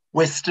the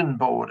western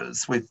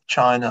borders with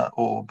China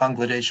or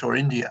Bangladesh or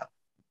India.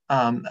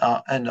 And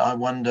I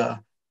wonder,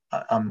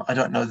 I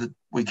don't know that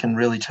we can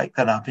really take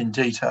that up in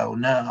detail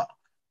now,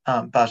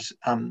 but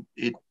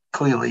it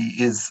clearly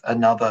is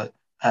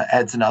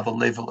adds another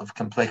level of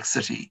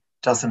complexity,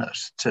 doesn't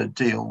it, to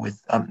deal with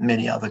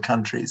many other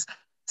countries.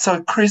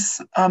 So,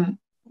 Chris,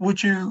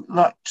 would you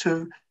like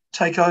to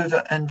take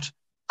over and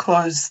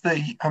close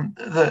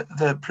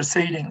the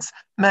proceedings?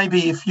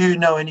 Maybe if you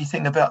know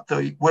anything about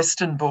the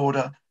western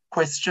border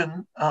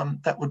question,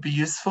 that would be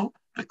useful.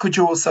 But could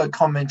you also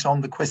comment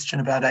on the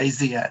question about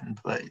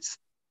ASEAN, please?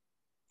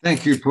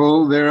 Thank you,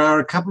 Paul. There are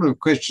a couple of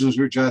questions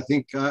which I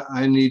think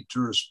I need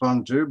to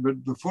respond to,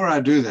 but before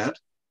I do that,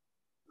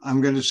 I'm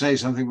going to say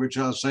something which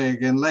I'll say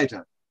again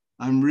later.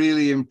 I'm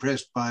really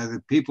impressed by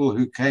the people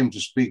who came to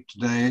speak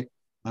today.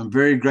 I'm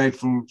very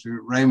grateful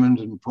to Raymond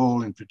and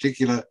Paul in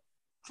particular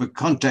for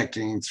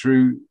contacting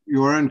through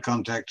your own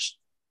contacts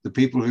the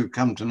people who've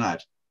come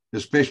tonight,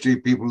 especially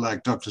people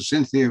like Dr.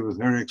 Cynthia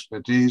with her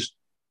expertise,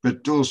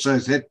 but also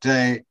Thet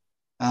Htay,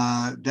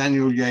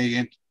 Daniel Ye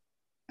Yint,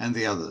 and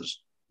the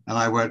others. And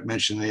I won't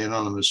mention the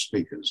anonymous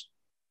speakers.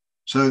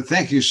 So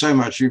thank you so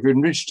much. You've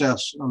enriched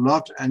us a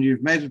lot, and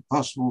you've made it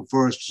possible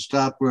for us to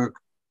start work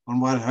on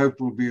what I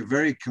hope will be a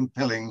very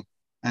compelling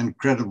and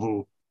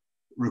credible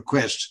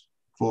request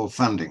for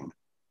funding.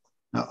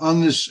 Now,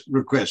 on this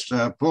request,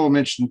 Paul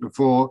mentioned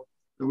before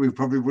that we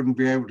probably wouldn't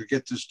be able to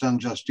get this done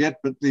just yet,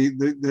 but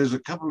there's a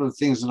couple of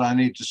things that I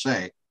need to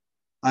say.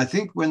 I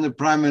think when the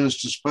Prime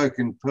Minister spoke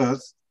in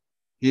Perth,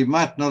 he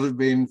might not have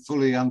been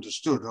fully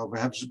understood, or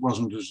perhaps it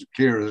wasn't as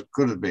clear as it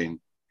could have been.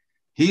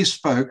 He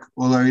spoke,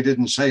 although he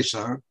didn't say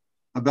so,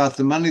 about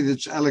the money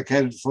that's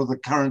allocated for the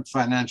current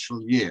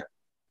financial year.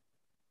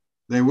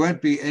 There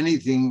won't be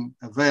anything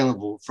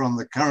available from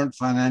the current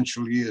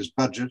financial year's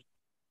budget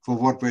for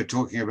what we're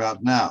talking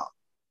about now.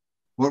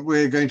 What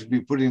we're going to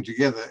be putting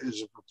together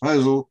is a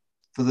proposal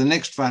for the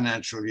next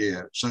financial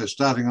year, so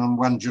starting on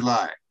 1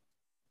 July.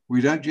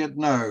 We don't yet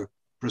know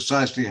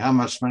precisely how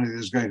much money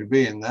there's going to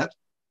be in that,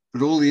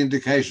 but all the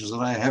indications that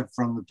I have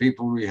from the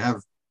people we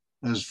have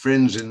as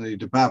friends in the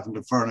Department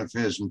of Foreign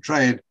Affairs and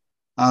Trade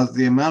are that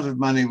the amount of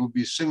money will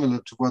be similar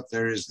to what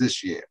there is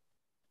this year.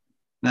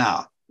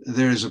 Now,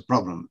 there is a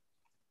problem.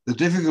 The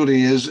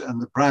difficulty is,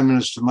 and the Prime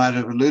Minister might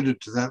have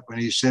alluded to that when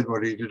he said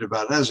what he did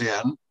about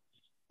ASEAN,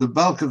 the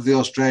bulk of the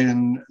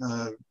Australian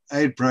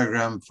aid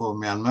program for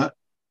Myanmar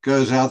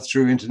goes out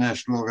through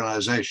international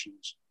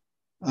organizations.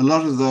 A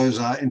lot of those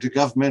are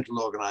intergovernmental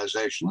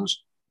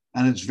organizations,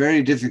 and it's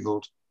very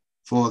difficult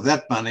for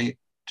that money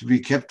to be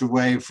kept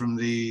away from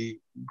the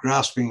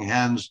grasping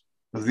hands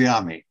of the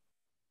army.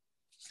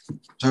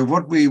 So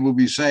what we will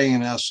be saying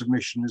in our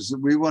submission is that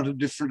we want a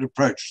different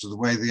approach to the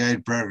way the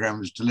aid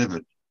program is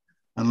delivered.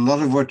 And a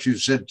lot of what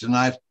you've said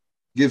tonight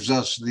gives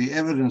us the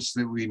evidence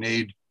that we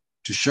need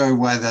to show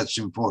why that's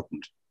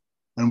important.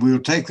 And we'll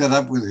take that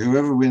up with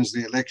whoever wins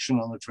the election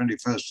on the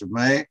 21st of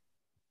May.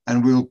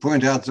 And we'll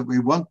point out that we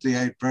want the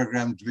aid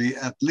program to be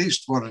at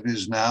least what it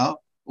is now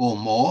or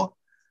more,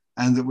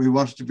 and that we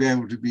want it to be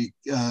able to be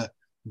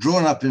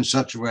drawn up in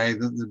such a way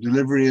that the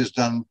delivery is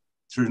done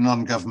through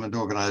non-government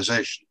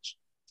organizations.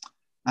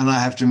 And I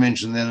have to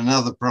mention then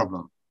another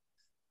problem.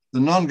 The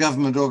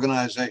non-government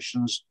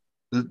organizations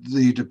that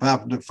the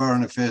Department of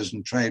Foreign Affairs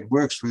and Trade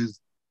works with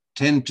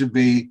tend to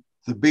be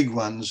the big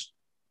ones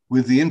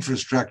with the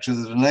infrastructure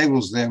that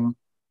enables them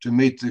to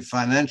meet the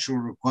financial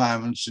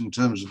requirements in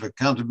terms of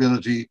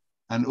accountability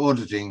and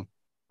auditing,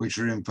 which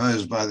are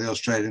imposed by the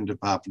Australian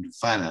Department of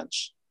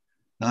Finance.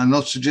 Now, I'm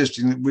not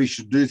suggesting that we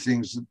should do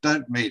things that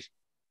don't meet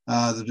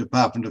the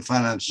Department of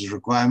Finance's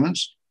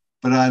requirements,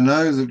 but I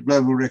know that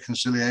Global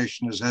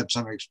Reconciliation has had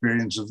some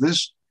experience of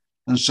this,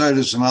 and so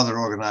does some other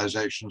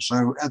organizations.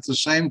 So at the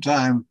same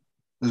time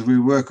as we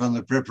work on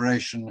the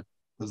preparation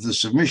of the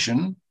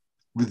submission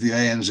with the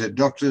ANZ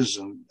doctors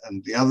and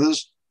the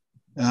others,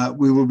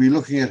 we will be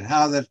looking at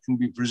how that can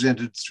be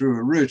presented through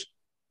a route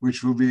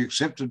which will be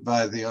accepted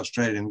by the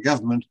Australian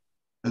government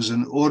as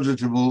an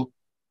auditable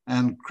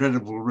and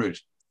credible route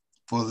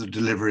for the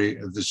delivery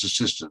of this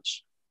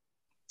assistance.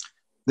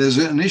 There's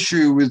an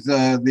issue with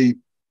the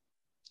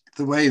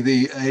way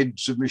the aid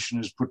submission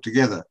is put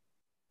together.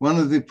 One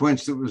of the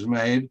points that was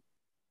made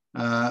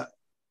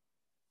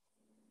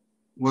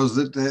was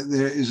that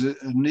there is a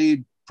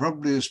need,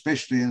 probably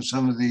especially in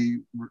some of the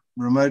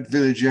remote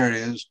village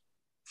areas,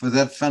 for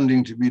that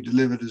funding to be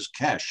delivered as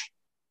cash.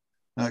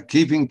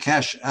 Keeping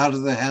cash out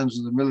of the hands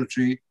of the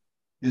military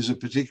is a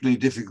particularly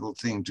difficult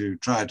thing to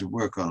try to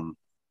work on,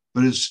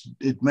 but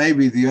it may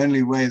be the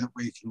only way that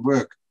we can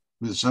work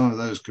with some of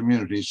those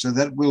communities. So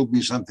that will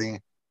be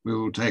something we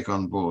will take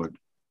on board.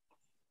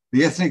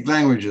 The ethnic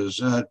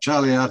languages,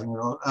 Charlie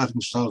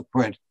Artingstall's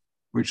point,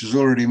 which was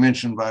already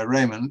mentioned by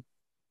Raymond,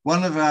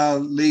 one of our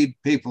lead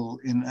people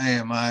in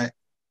AMI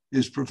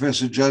is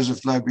Professor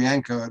Joseph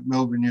Lobianco at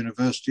Melbourne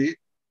University,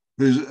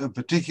 who's a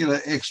particular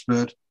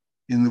expert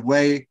in the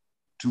way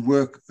to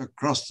work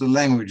across the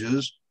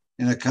languages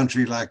in a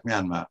country like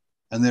Myanmar.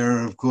 And there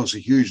are, of course, a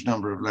huge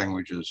number of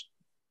languages.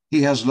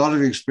 He has a lot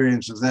of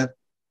experience of that,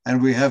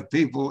 and we have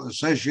people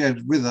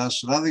associated with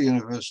us at other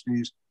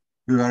universities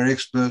who are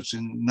experts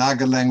in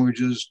Naga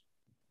languages,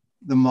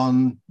 the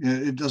Mon,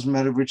 it doesn't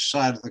matter which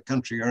side of the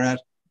country you're at,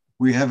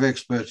 we have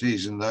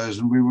expertise in those,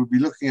 and we will be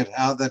looking at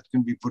how that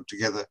can be put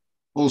together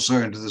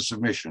also into the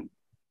submission.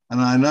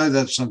 And I know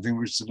that's something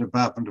which the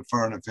Department of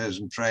Foreign Affairs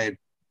and Trade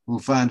will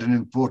find an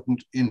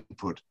important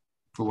input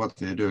for what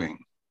they're doing.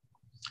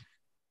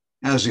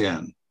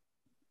 ASEAN.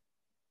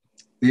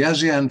 The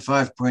ASEAN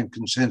 5-point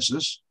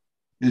consensus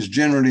is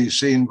generally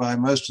seen by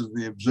most of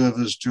the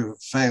observers to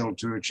have failed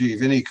to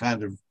achieve any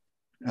kind of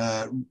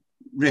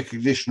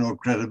recognition or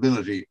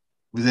credibility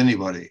with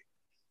anybody.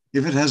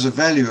 If it has a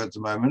value at the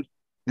moment,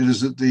 it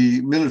is that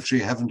the military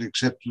haven't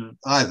accepted it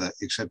either,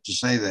 except to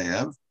say they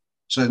have.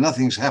 So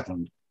nothing's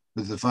happened.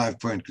 with the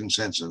 5-point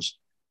consensus,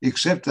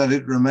 except that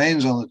it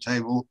remains on the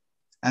table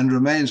and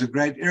remains a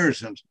great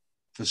irritant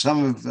for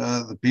some of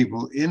the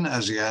people in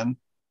ASEAN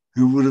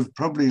who would have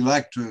probably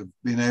liked to have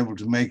been able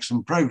to make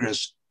some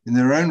progress in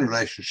their own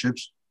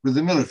relationships with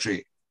the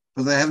military,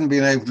 but they haven't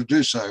been able to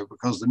do so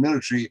because the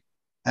military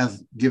have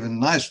given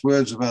nice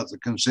words about the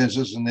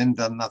consensus and then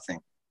done nothing.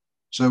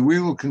 So we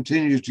will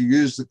continue to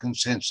use the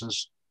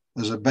consensus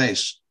as a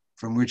base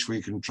from which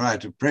we can try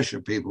to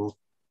pressure people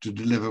to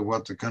deliver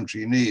what the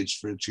country needs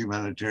for its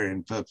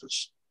humanitarian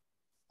purpose.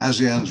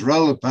 ASEAN's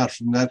role, apart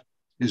from that,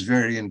 is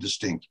very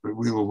indistinct, but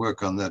we will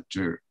work on that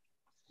too.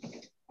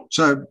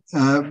 So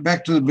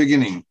back to the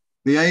beginning.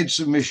 The aid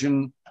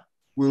submission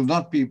will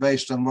not be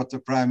based on what the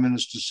Prime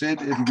Minister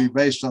said, it'll be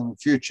based on the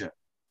future.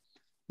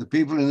 The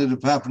people in the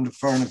Department of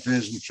Foreign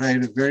Affairs and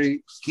Trade are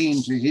very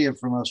keen to hear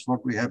from us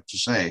what we have to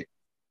say,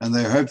 and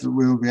they hope that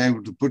we will be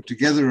able to put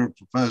together a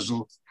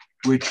proposal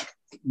which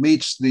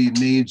meets the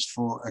needs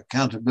for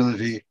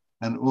accountability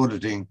and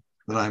auditing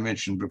that I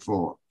mentioned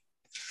before.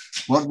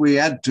 What we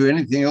add to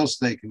anything else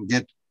they can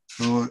get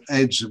for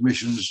aid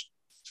submissions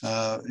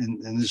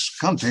in this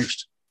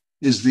context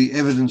is the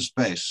evidence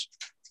base.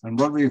 And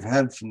what we've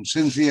had from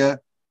Cynthia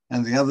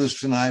and the others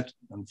tonight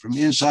and from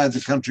inside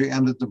the country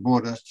and at the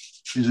border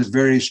is a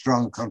very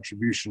strong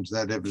contribution to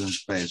that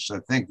evidence base. So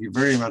thank you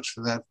very much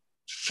for that.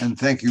 And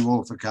thank you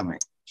all for coming.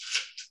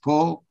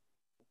 Paul,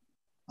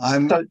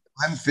 I'm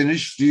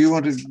finished. Do you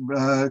want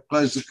to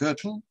close the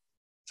curtain?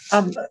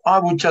 I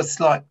would just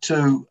like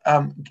to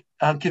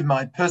give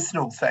my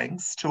personal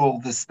thanks to all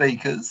the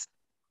speakers,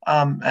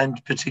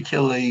 and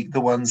particularly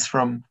the ones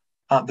from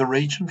the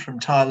region, from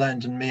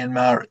Thailand and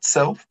Myanmar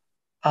itself,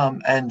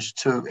 and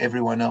to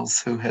everyone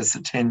else who has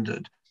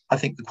attended. I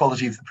think the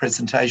quality of the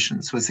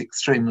presentations was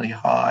extremely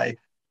high.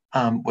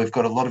 We've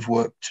got a lot of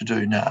work to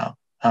do now,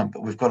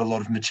 but we've got a lot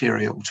of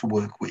material to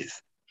work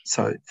with.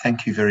 So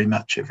thank you very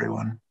much,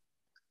 everyone.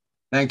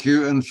 Thank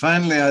you. And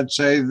finally, I'd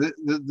say that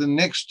the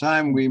next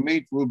time we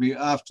meet will be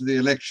after the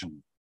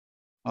election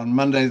on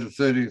Monday, the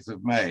 30th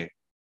of May.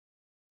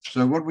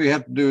 So what we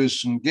have to do is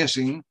some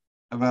guessing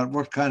about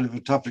what kind of a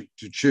topic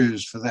to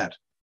choose for that.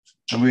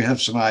 And we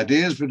have some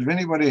ideas, but if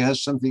anybody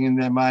has something in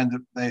their mind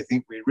that they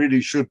think we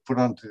really should put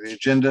onto the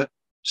agenda,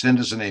 send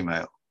us an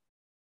email.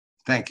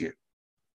 Thank you.